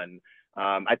you done?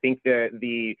 I think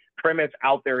the premise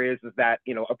out there is that,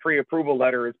 you know, a pre-approval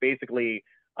letter is basically,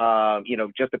 you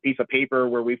know, just a piece of paper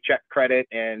where we've checked credit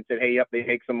and said, hey, yep, they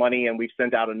take some money, and we've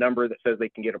sent out a number that says they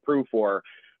can get approved for,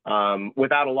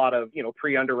 without a lot of, you know,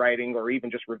 pre-underwriting or even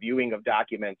just reviewing of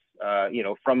documents, you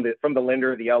know, from the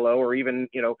lender, the LO, or even,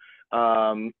 you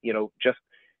know, just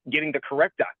getting the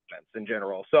correct documents in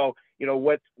general. So, you know,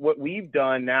 what we've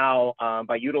done now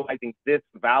by utilizing this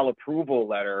Val approval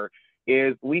letter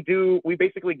is we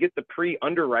basically get the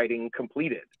pre-underwriting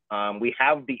completed. We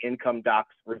have the income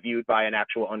docs reviewed by an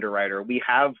actual underwriter. We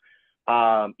have,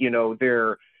 you know,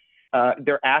 their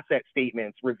asset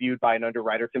statements reviewed by an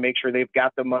underwriter to make sure they've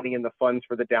got the money and the funds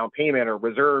for the down payment or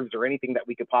reserves or anything that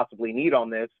we could possibly need on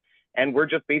this. And we're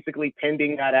just basically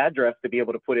pending that address to be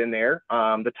able to put in there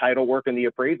the title work and the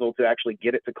appraisal to actually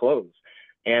get it to close.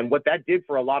 And what that did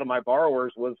for a lot of my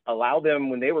borrowers was allow them,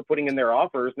 when they were putting in their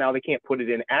offers, now they can't put it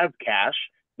in as cash,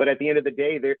 but at the end of the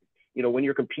day, they're, you know, when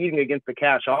you're competing against the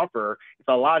cash offer, it's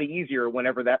a lot easier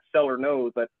whenever that seller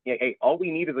knows that, hey, all we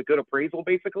need is a good appraisal,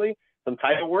 basically, some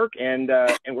title work, and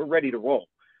we're ready to roll.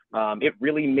 It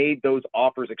really made those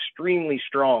offers extremely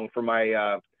strong for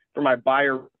my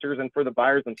buyers and for the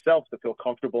buyers themselves to feel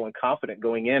comfortable and confident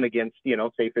going in against, you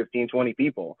know, say 15, 20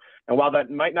 people. And while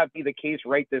that might not be the case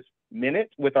right this minute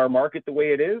with our market the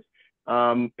way it is,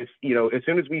 it's, you know, as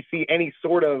soon as we see any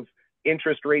sort of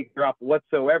interest rate drop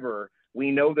whatsoever,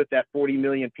 we know that 40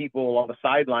 million people on the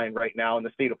sideline right now in the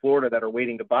state of Florida that are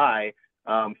waiting to buy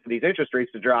for these interest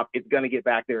rates to drop, it's going to get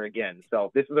back there again.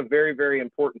 So this is a very, very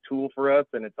important tool for us.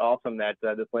 And it's awesome that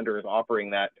this lender is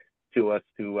offering that to us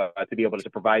to be able to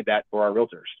provide that for our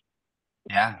realtors.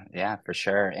 Yeah, for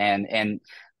sure. And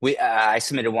we I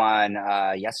submitted one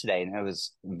yesterday, and it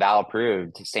was Val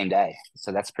approved the same day.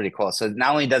 So that's pretty cool. So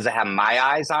not only does it have my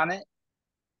eyes on it,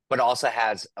 but also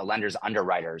has a lender's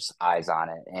underwriter's eyes on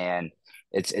it. And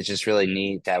it's just really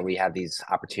neat that we have these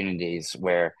opportunities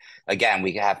where, again,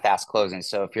 we can have fast closing.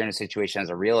 So if you're in a situation as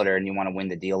a realtor and you want to win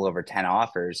the deal over 10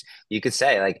 offers, you could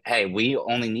say, like, hey, we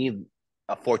only need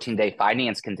a 14-day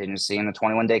finance contingency and a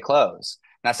 21-day close.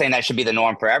 Not saying that should be the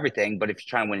norm for everything, but if you're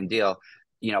trying to win a deal,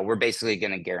 you know, we're basically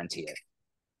going to guarantee it.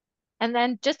 And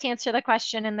then just to answer the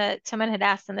question someone had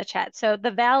asked in the chat. So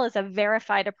the VAL is a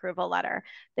verified approval letter.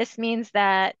 This means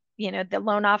that, you know, the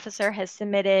loan officer has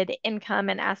submitted income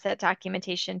and asset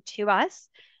documentation to us,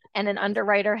 and an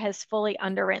underwriter has fully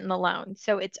underwritten the loan.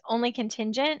 So it's only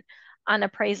contingent on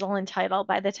appraisal and title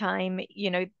by the time,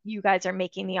 you know, you guys are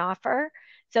making the offer.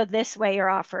 So this way your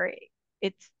offer,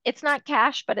 it's not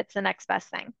cash, but it's the next best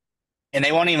thing. And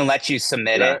they won't even let you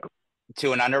submit it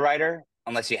to an underwriter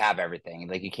unless you have everything.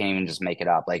 Like, you can't even just make it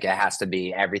up. Like, it has to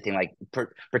be everything. Like,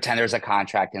 pretend there's a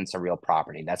contract and it's a real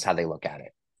property. That's how they look at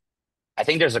it. I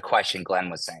think there's a question Glenn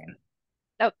was saying.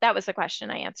 Oh, that was the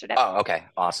question. I answered it. Oh, okay.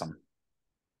 Awesome.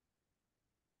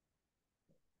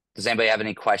 Does anybody have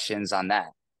any questions on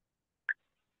that?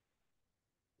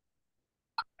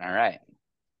 All right.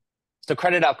 So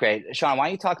credit upgrade. Shawna, why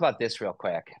don't you talk about this real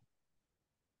quick?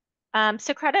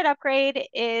 So credit upgrade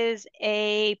is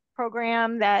a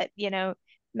program that, you know,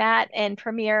 Matt and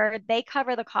Premier, they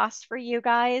cover the cost for you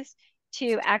guys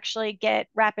to actually get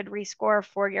rapid rescore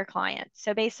for your clients.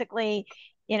 So basically,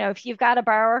 if you've got a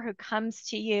borrower who comes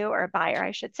to you, or a buyer,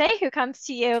 I should say, who comes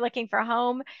to you looking for a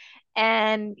home,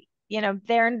 and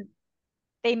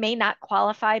they may not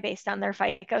qualify based on their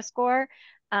FICO score.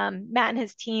 Matt and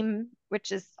his team,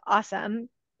 which is awesome,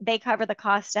 they cover the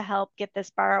cost to help get this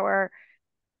borrower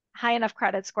high enough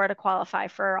credit score to qualify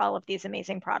for all of these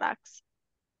amazing products.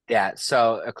 Yeah.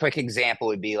 So a quick example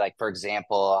would be like, for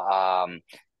example,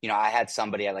 I had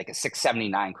somebody at like a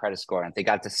 679 credit score, and if they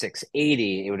got to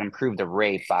 680, it would improve the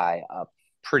rate by a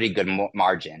pretty good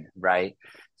margin, right?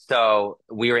 So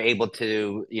we were able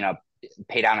to,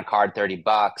 pay down a card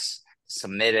 $30,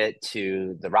 submit it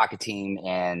to the Rocket team,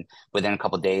 and within a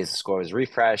couple of days, the score was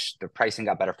refreshed. The pricing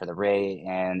got better for the rate,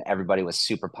 and everybody was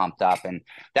super pumped up. And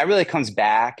that really comes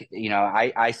back.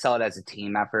 I sell it as a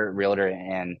team effort, realtor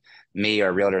and me,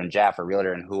 or realtor and Jeff, or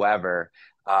realtor and whoever,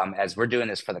 as we're doing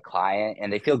this for the client,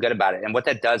 and they feel good about it. And what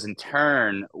that does in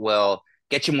turn will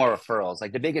get you more referrals.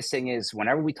 Like, the biggest thing is,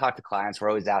 whenever we talk to clients, we're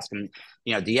always asking,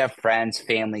 do you have friends,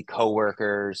 family,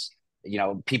 coworkers,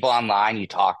 people online you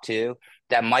talk to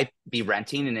that might be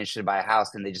renting and interested to buy a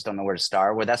house, and they just don't know where to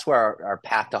start? Well, that's where our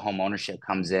path to home ownership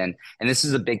comes in. And this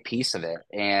is a big piece of it.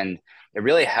 And it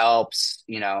really helps,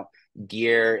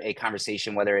 gear a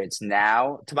conversation, whether it's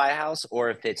now to buy a house, or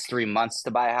if it's 3 months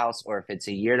to buy a house, or if it's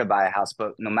a year to buy a house.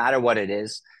 But no matter what it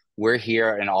is, we're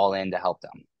here and all in to help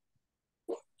them.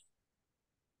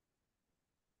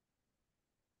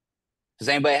 Does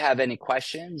anybody have any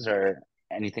questions or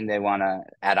anything they want to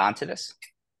add on to this?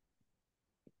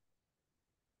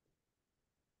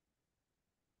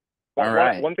 All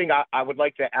right. One thing I would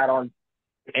like to add on,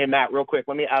 and Matt, real quick,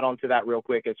 let me add on to that real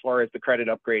quick as far as the credit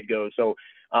upgrade goes. So,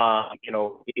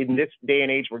 in this day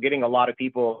and age, we're getting a lot of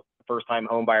people, first-time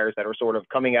home buyers, that are sort of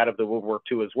coming out of the woodwork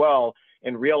too as well,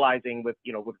 and realizing with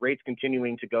rates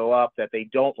continuing to go up that they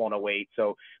don't want to wait.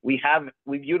 So we've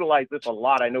utilized this a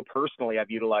lot. I know personally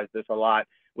I've utilized this a lot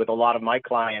with a lot of my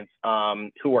clients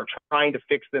who are trying to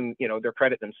fix their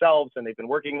credit themselves, and they've been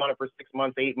working on it for 6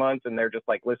 months, 8 months, and they're just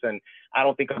like, listen, I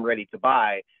don't think I'm ready to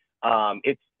buy.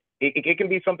 It can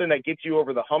be something that gets you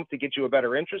over the hump to get you a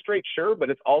better interest rate, sure, but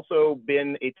it's also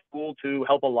been a tool to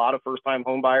help a lot of first-time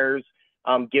home buyers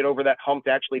get over that hump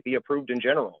to actually be approved in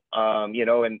general.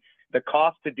 And the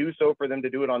cost to do so for them to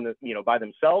do it by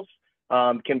themselves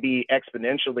can be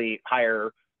exponentially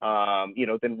higher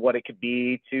than what it could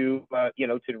be to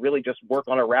really just work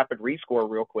on a rapid rescore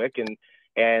real quick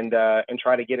and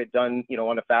try to get it done,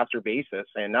 on a faster basis.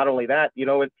 And not only that,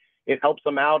 it helps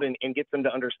them out and gets them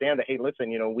to understand that, hey,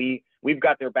 listen, we've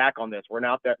got their back on this. We're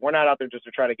not out there just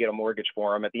to try to get a mortgage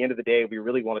for them. At the end of the day, we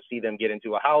really want to see them get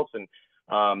into a house, and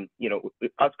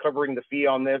us covering the fee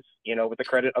on this, with the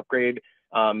credit upgrade,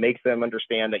 makes them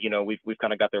understand that, we've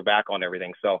kind of got their back on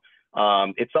everything. So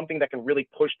it's something that can really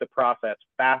push the process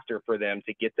faster for them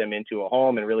to get them into a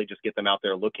home and really just get them out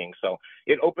there looking. So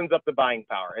it opens up the buying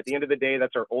power. At the end of the day,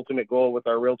 that's our ultimate goal with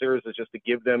our realtors, is just to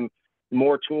give them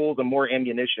more tools and more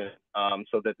ammunition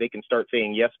so that they can start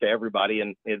saying yes to everybody,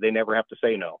 and they never have to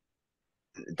say no.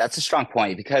 That's a strong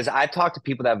point, because I've talked to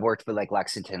people that have worked for like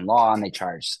Lexington Law, and they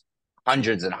charge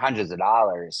hundreds and hundreds of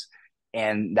dollars,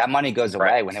 and that money goes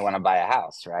away when they want to buy a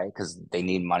house, right? Because they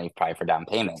need money probably for down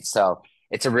payment. So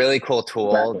it's a really cool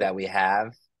tool that we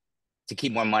have to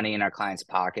keep more money in our clients'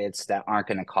 pockets that aren't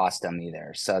going to cost them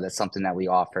either. So that's something that we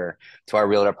offer to our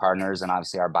realtor partners, and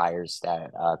obviously our buyers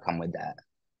that come with that.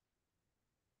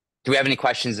 Do we have any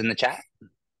questions in the chat?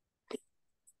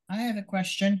 I have a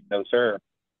question. No, sir.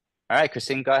 All right,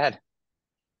 Christine, go ahead.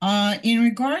 In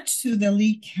regards to the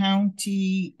Lee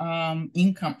County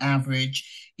income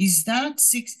average, is that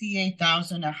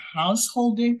 $68,000 a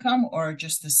household income or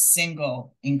just a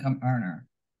single income earner?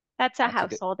 That's a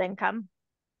household income.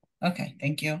 Okay,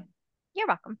 thank you. You're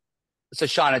welcome. So,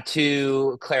 Shawna,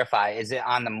 to clarify, is it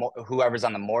on whoever's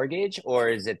on the mortgage, or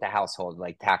is it the household,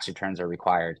 like tax returns are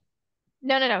required?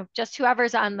 No. Just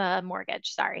whoever's on the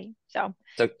mortgage. Sorry. So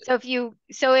if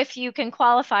you can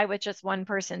qualify with just one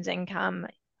person's income,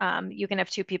 you can have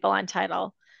two people on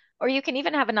title, or you can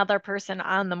even have another person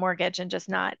on the mortgage and just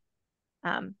not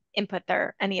input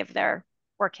any of their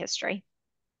work history.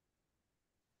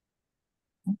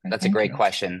 Okay, that's a great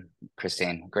question,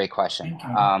 Christine. Great question.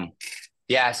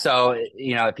 Yeah. So,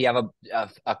 if you have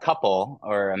a couple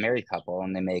or a married couple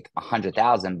and they make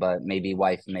 100,000, but maybe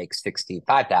wife makes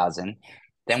 65,000,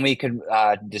 then we could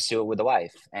just do it with the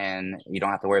wife, and you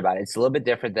don't have to worry about it. It's a little bit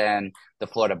different than the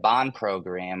Florida Bond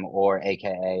Program, or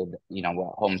AKA,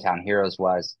 what Hometown Heroes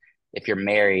was. If you're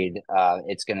married,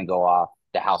 it's going to go off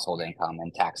the household income,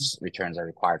 and tax returns are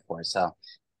required for it. So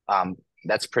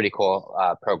That's a pretty cool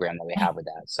program that we have with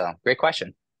that. So great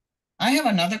question. I have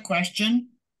another question.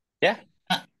 Yeah.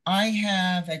 I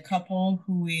have a couple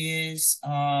who is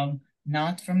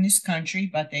not from this country,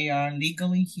 but they are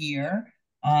legally here.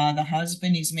 The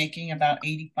husband is making about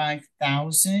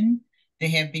 85,000. They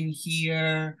have been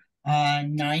here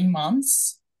 9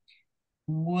 months.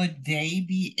 Would they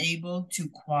be able to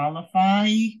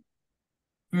qualify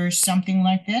for something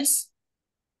like this?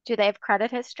 Do they have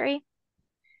credit history?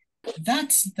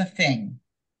 That's the thing.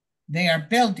 They are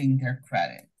building their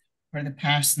credit for the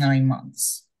past 9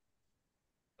 months.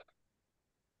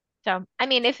 So, I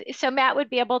mean, if so, Matt would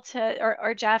be able to,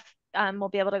 or Jeff will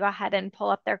be able to go ahead and pull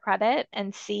up their credit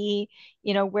and see,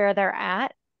 where they're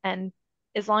at. And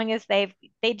as long as they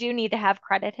do need to have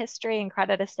credit history and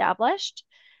credit established.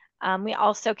 We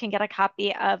also can get a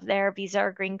copy of their visa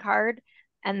or green card,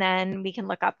 and then we can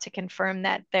look up to confirm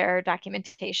that their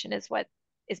documentation is what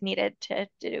is needed to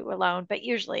do a loan, but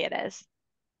usually it is.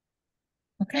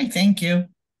 Okay, thank you.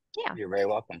 Yeah. You're very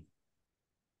welcome.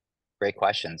 Great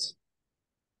questions.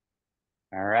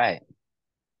 All right.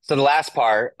 So the last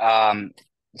part,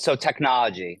 so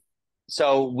technology.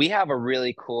 So we have a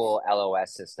really cool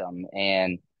LOS system,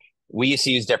 and we used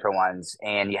to use different ones,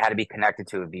 and you had to be connected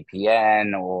to a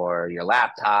VPN or your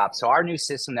laptop. So our new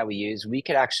system that we use, we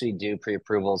could actually do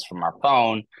pre-approvals from our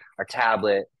phone, our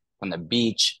tablet, from the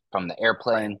beach, from the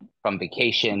airplane, from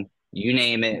vacation, you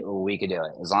name it, we could do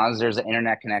it. As long as there's an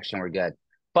internet connection, we're good.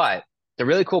 But the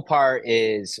really cool part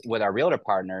is with our realtor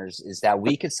partners is that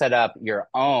we could set up your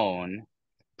own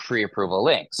pre-approval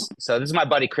links. So this is my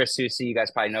buddy Chris Susi. You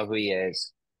guys probably know who he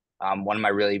is. One of my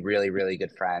really, really, really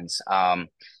good friends.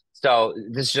 So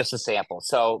this is just a sample.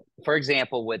 So for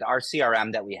example, with our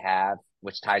CRM that we have,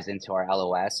 which ties into our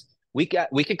LOS, we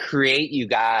could create you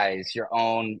guys your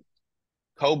own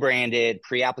co-branded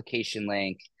pre-application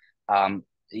link,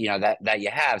 that you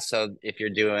have. So if you're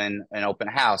doing an open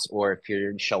house or if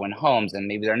you're showing homes and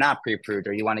maybe they're not pre-approved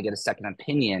or you want to get a second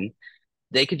opinion,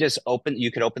 you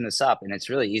could open this up and it's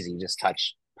really easy. You just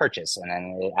touch purchase and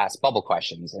then it asks bubble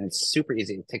questions and it's super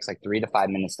easy. It takes like 3 to 5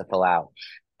 minutes to fill out.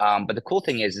 But the cool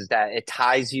thing is that it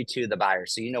ties you to the buyer.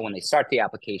 So, when they start the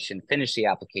application, finish the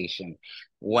application,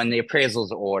 when the appraisal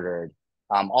is ordered,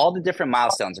 all the different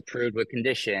milestones, approved with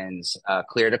conditions,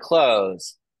 clear to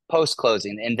close,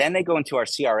 post-closing. And then they go into our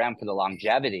CRM for the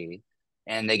longevity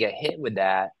and they get hit with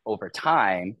that over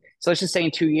time. So let's just say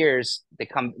in 2 years,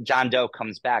 John Doe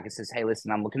comes back and says, hey,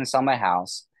 listen, I'm looking to sell my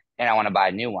house and I want to buy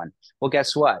a new one. Well,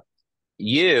 guess what?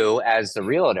 You as the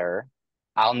realtor,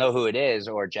 I'll know who it is,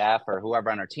 or Jeff or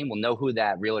whoever on our team will know who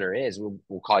that realtor is.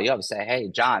 We'll call you up and say, hey,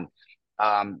 John,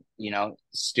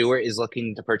 Stuart is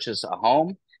looking to purchase a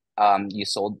home. You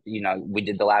sold, we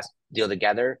did the last deal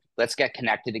together. Let's get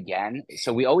connected again.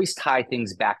 So we always tie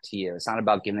things back to you. It's not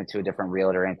about giving it to a different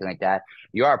realtor or anything like that.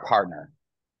 You're our partner.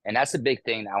 And that's the big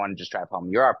thing I want to just drive home.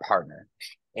 You're our partner.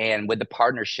 And with the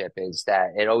partnership is that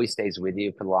it always stays with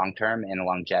you for the long term and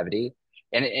longevity.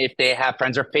 And if they have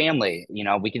friends or family,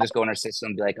 we can just go in our system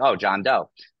and be like, oh, John Doe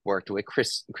worked with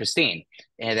Christine.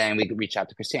 And then we could reach out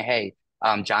to Christine. Hey,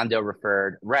 John Doe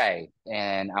referred Ray.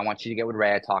 And I want you to get with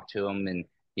Ray. I talked to him and,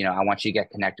 I want you to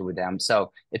get connected with them.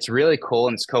 So it's really cool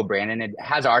and it's co-branded. It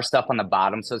has our stuff on the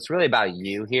bottom. So it's really about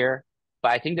you here.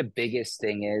 But I think the biggest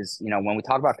thing is, when we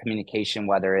talk about communication,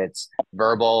 whether it's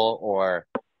verbal or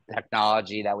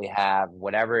technology that we have,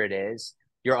 whatever it is,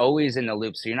 you're always in the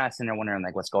loop. So you're not sitting there wondering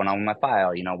like, what's going on with my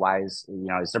file? Why is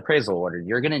the appraisal ordered?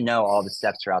 You're going to know all the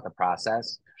steps throughout the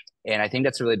process. And I think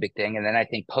that's a really big thing. And then I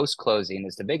think post-closing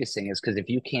is the biggest thing is because if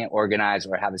you can't organize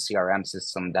or have a CRM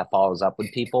system that follows up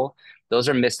with people, those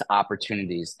are missed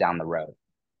opportunities down the road.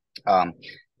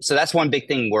 So that's one big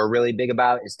thing we're really big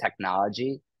about is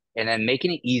technology and then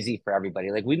making it easy for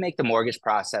everybody. Like we make the mortgage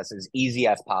process as easy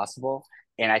as possible.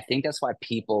 And I think that's why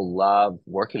people love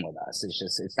working with us.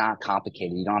 It's not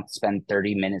complicated. You don't have to spend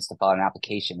 30 minutes to fill out an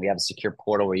application. We have a secure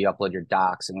portal where you upload your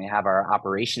docs and we have our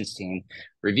operations team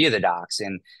review the docs.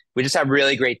 And we just have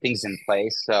really great things in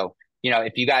place. So,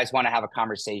 if you guys want to have a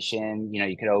conversation,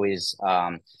 you could always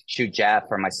shoot Jeff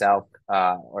or myself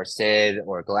or Cid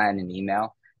or Glenn an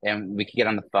email and we could get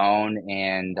on the phone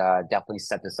and definitely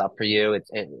set this up for you. It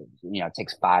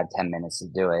takes 5-10 minutes to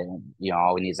do it.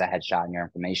 All we need is a headshot and your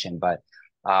information, but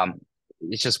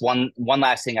it's just one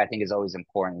last thing I think is always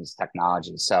important is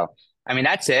technology. So, I mean,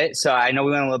 that's it. So I know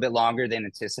we went a little bit longer than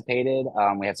anticipated.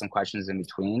 We had some questions in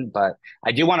between, but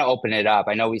I do want to open it up.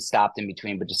 I know we stopped in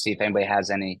between, but just see if anybody has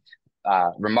any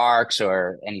remarks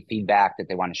or any feedback that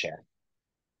they want to share.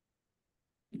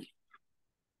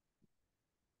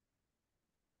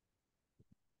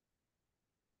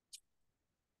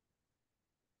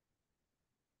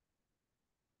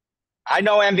 I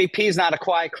know MVP is not a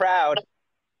quiet crowd.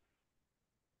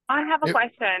 I have a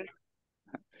question.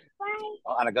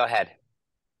 Anna, go ahead.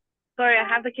 Sorry, I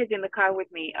have the kids in the car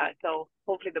with me, so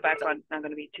hopefully the background's not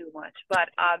going to be too much. But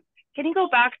can you go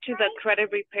back to the credit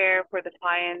repair for the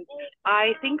clients?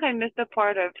 I think I missed a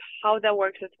part of how that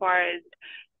works as far as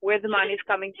where the money is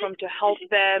coming from to help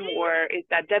them, or is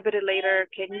that debited later?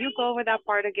 Can you go over that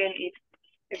part again,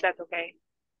 if that's okay?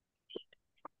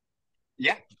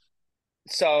 Yeah.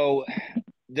 So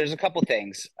there's a couple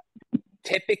things.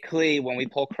 Typically, when we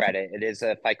pull credit, it is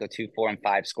a FICO 2, 4, and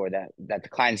 5 score that the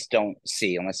clients don't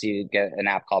see unless you get an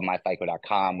app called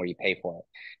myfico.com where you pay for it.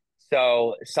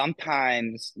 So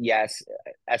sometimes, yes,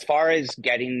 as far as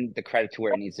getting the credit to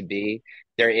where it needs to be,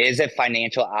 there is a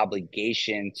financial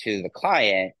obligation to the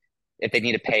client if they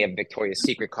need to pay a Victoria's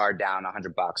Secret card down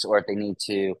 $100, or if they need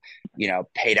to,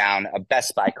 pay down a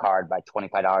Best Buy card by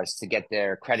 $25 to get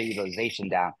their credit utilization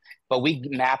down. But we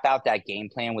map out that game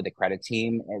plan with the credit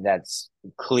team that's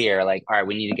clear, like, all right,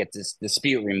 we need to get this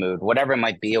dispute removed, whatever it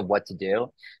might be of what to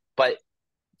do. But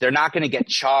they're not going to get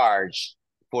charged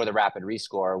for the rapid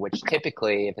rescore, which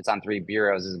typically, if it's on 3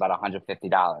 bureaus, is about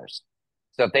 $150.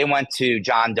 So if they went to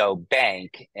John Doe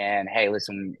Bank and, hey,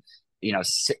 listen, I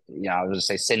was going to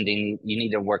say, Cindy, you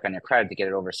need to work on your credit to get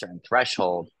it over a certain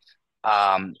threshold.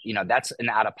 That's an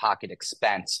out-of-pocket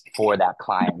expense for that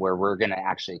client where we're going to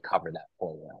actually cover that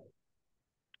for you.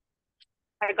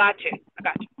 I got you.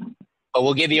 But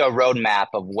we'll give you a roadmap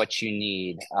of what you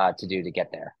need to do to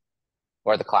get there,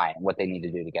 or the client, what they need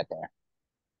to do to get there.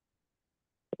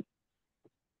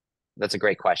 That's a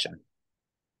great question.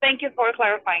 Thank you for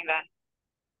clarifying that.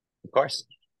 Of course.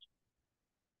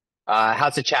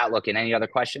 How's the chat looking? Any other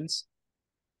questions?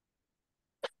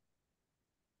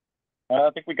 I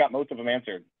think we got most of them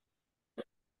answered.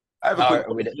 I have a quick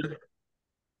question.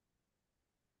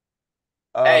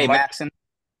 Hey, Maxon.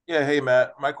 Yeah, hey,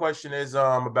 Matt. My question is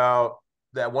about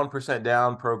that 1%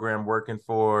 down program working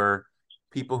for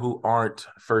people who aren't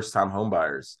first-time home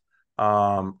buyers.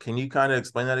 Can you kind of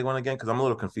explain that again? Because I'm a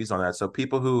little confused on that. So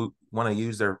people who want to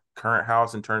use their current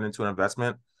house and turn it into an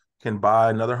investment can buy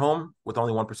another home with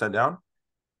only 1% down?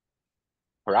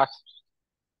 Correct.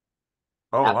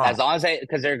 Oh, wow. As long as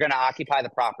because they're going to occupy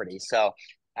the property. So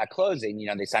at closing,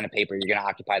 they sign a paper, you're going to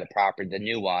occupy the property, the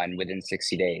new one, within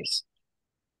 60 days.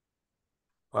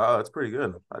 Wow, that's pretty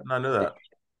good. I did not know that.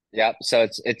 Yep. So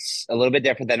it's a little bit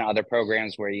different than other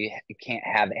programs where you can't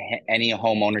have any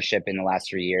home ownership in the last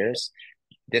 3 years.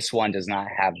 This one does not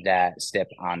have that stip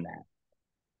on that.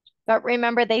 But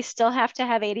remember, they still have to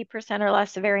have 80% or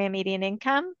less of area median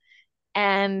income,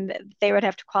 and they would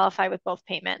have to qualify with both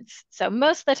payments. So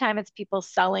most of the time it's people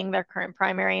selling their current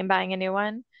primary and buying a new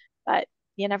one, but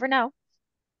you never know.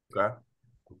 Okay.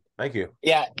 Thank you.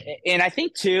 Yeah. And I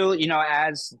think too,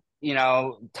 as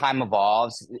time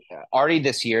evolves, already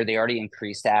this year, they already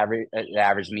increased the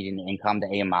average median income, the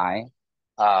AMI.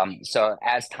 So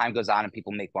as time goes on and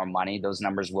people make more money, those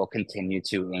numbers will continue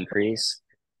to increase.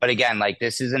 But again,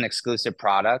 this is an exclusive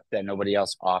product that nobody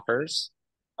else offers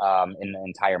in the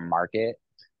entire market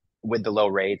with the low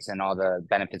rates and all the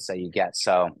benefits that you get.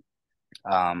 So,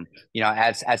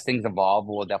 as things evolve,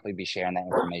 we'll definitely be sharing that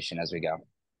information as we go.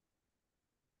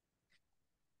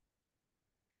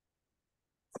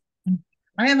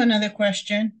 I have another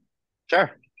question.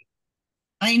 Sure.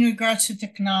 In regards to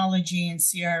technology and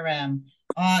CRM,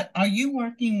 are you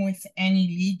working with any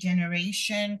lead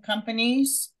generation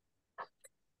companies?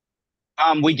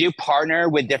 We do partner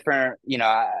with different,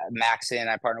 Maxon.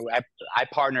 I partner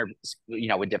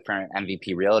with different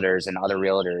MVP realtors and other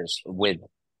realtors with,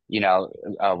 Real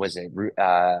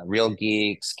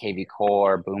Geeks, KV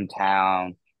Core,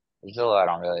 Boomtown. There's a lot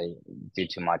I don't really do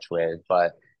too much with,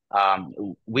 but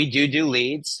we do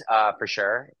leads for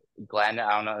sure. Glenn,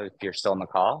 I don't know if you're still on the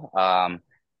call,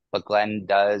 but Glenn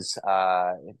does,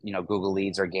 Google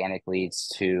leads, organic leads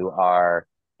to our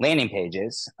landing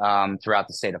pages throughout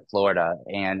the state of Florida.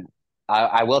 And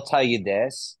I will tell you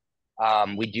this,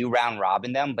 we do round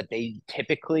robin them, but they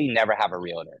typically never have a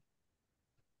realtor.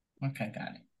 Okay,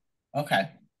 got it. Okay.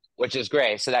 Which is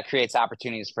great. So that creates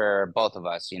opportunities for both of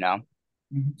us,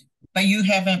 Mm-hmm. But you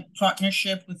have a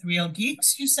partnership with Real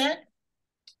Geeks, you said?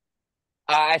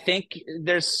 I think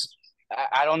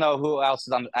I don't know who else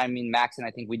is on. Maxon,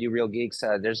 I think we do Real Geeks.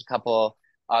 There's a couple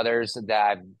others that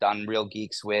I've done Real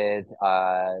Geeks with,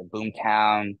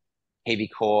 Boomtown, KV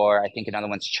Core. I think another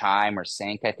one's Chime or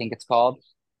Sync, I think it's called.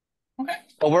 Okay.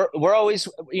 But we're always,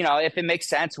 if it makes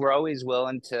sense, we're always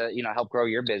willing to, help grow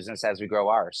your business as we grow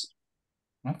ours.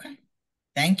 Okay.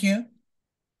 Thank you.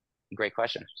 Great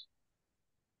question.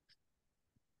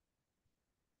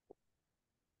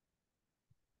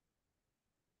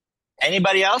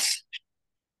 Anybody else?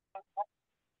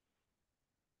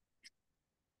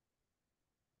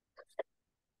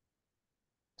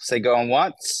 Say going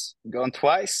once, going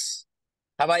twice.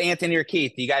 How about Anthony or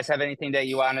Keith? Do you guys have anything that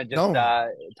you want to just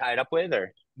tie it up with,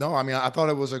 or? No, I mean, I thought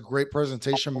it was a great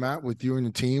presentation, Matt, with you and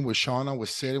the team, with Shawna, with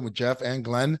Cid, with Jeff and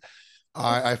Glenn.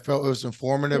 I felt it was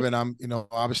informative, and I'm,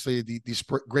 obviously these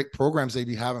great programs they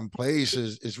have in place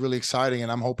is really exciting,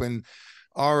 and I'm hoping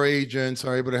our agents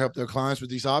are able to help their clients with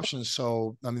these options.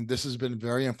 So, I mean, this has been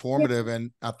very informative,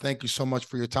 and I thank you so much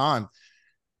for your time.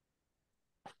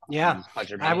 Yeah,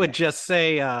 I would just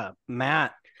say,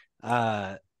 Matt,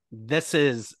 this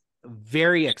is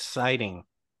very exciting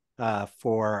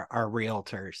for our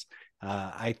realtors.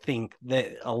 I think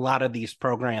that a lot of these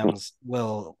programs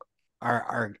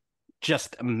are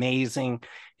just amazing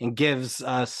and gives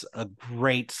us a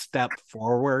great step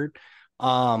forward.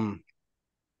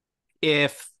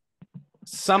 If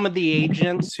some of the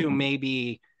agents who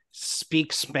maybe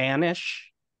speak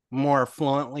Spanish more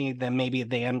fluently than maybe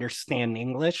they understand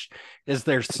English, is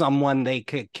there someone they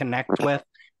could connect with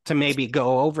to maybe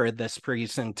go over this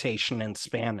presentation in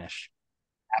Spanish?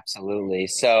 Absolutely.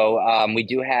 So we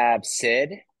do have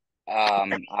Cid.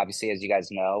 Obviously, as you guys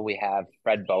know, we have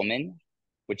Fred Bowman,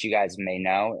 which you guys may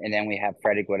know. And then we have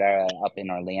Freddie Guerrera up in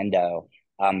Orlando,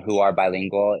 who are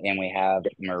bilingual. And we have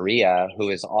Maria, who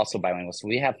is also bilingual. So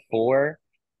we have 4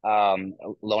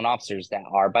 loan officers that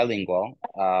are bilingual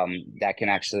that can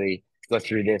actually go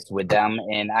through this with them.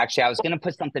 And actually, I was going to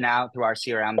put something out through our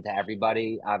CRM to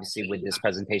everybody, obviously, with this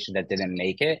presentation that didn't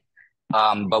make it.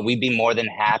 But we'd be more than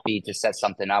happy to set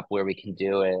something up where we can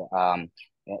do it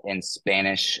in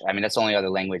Spanish. I mean, that's the only other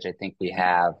language I think we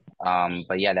have.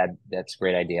 But yeah, that's a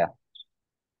great idea.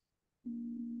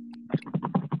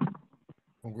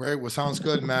 Well, great. Well, sounds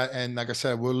good, Matt. And like I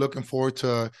said, we're looking forward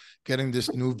to getting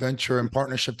this new venture and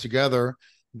partnership together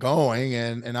going.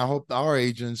 And I hope our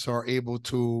agents are able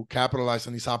to capitalize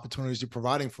on these opportunities you're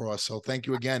providing for us. So thank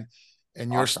you again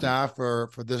and your staff for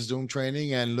this Zoom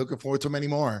training, and looking forward to many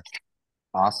more.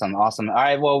 Awesome. All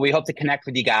right. Well, we hope to connect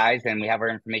with you guys, and we have our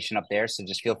information up there. So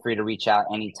just feel free to reach out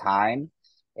anytime.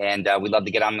 And we'd love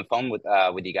to get on the phone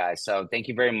with you guys. So thank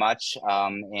you very much.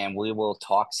 And we will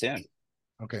talk soon.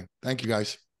 Okay. Thank you,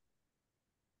 guys.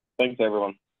 Thanks,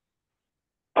 everyone.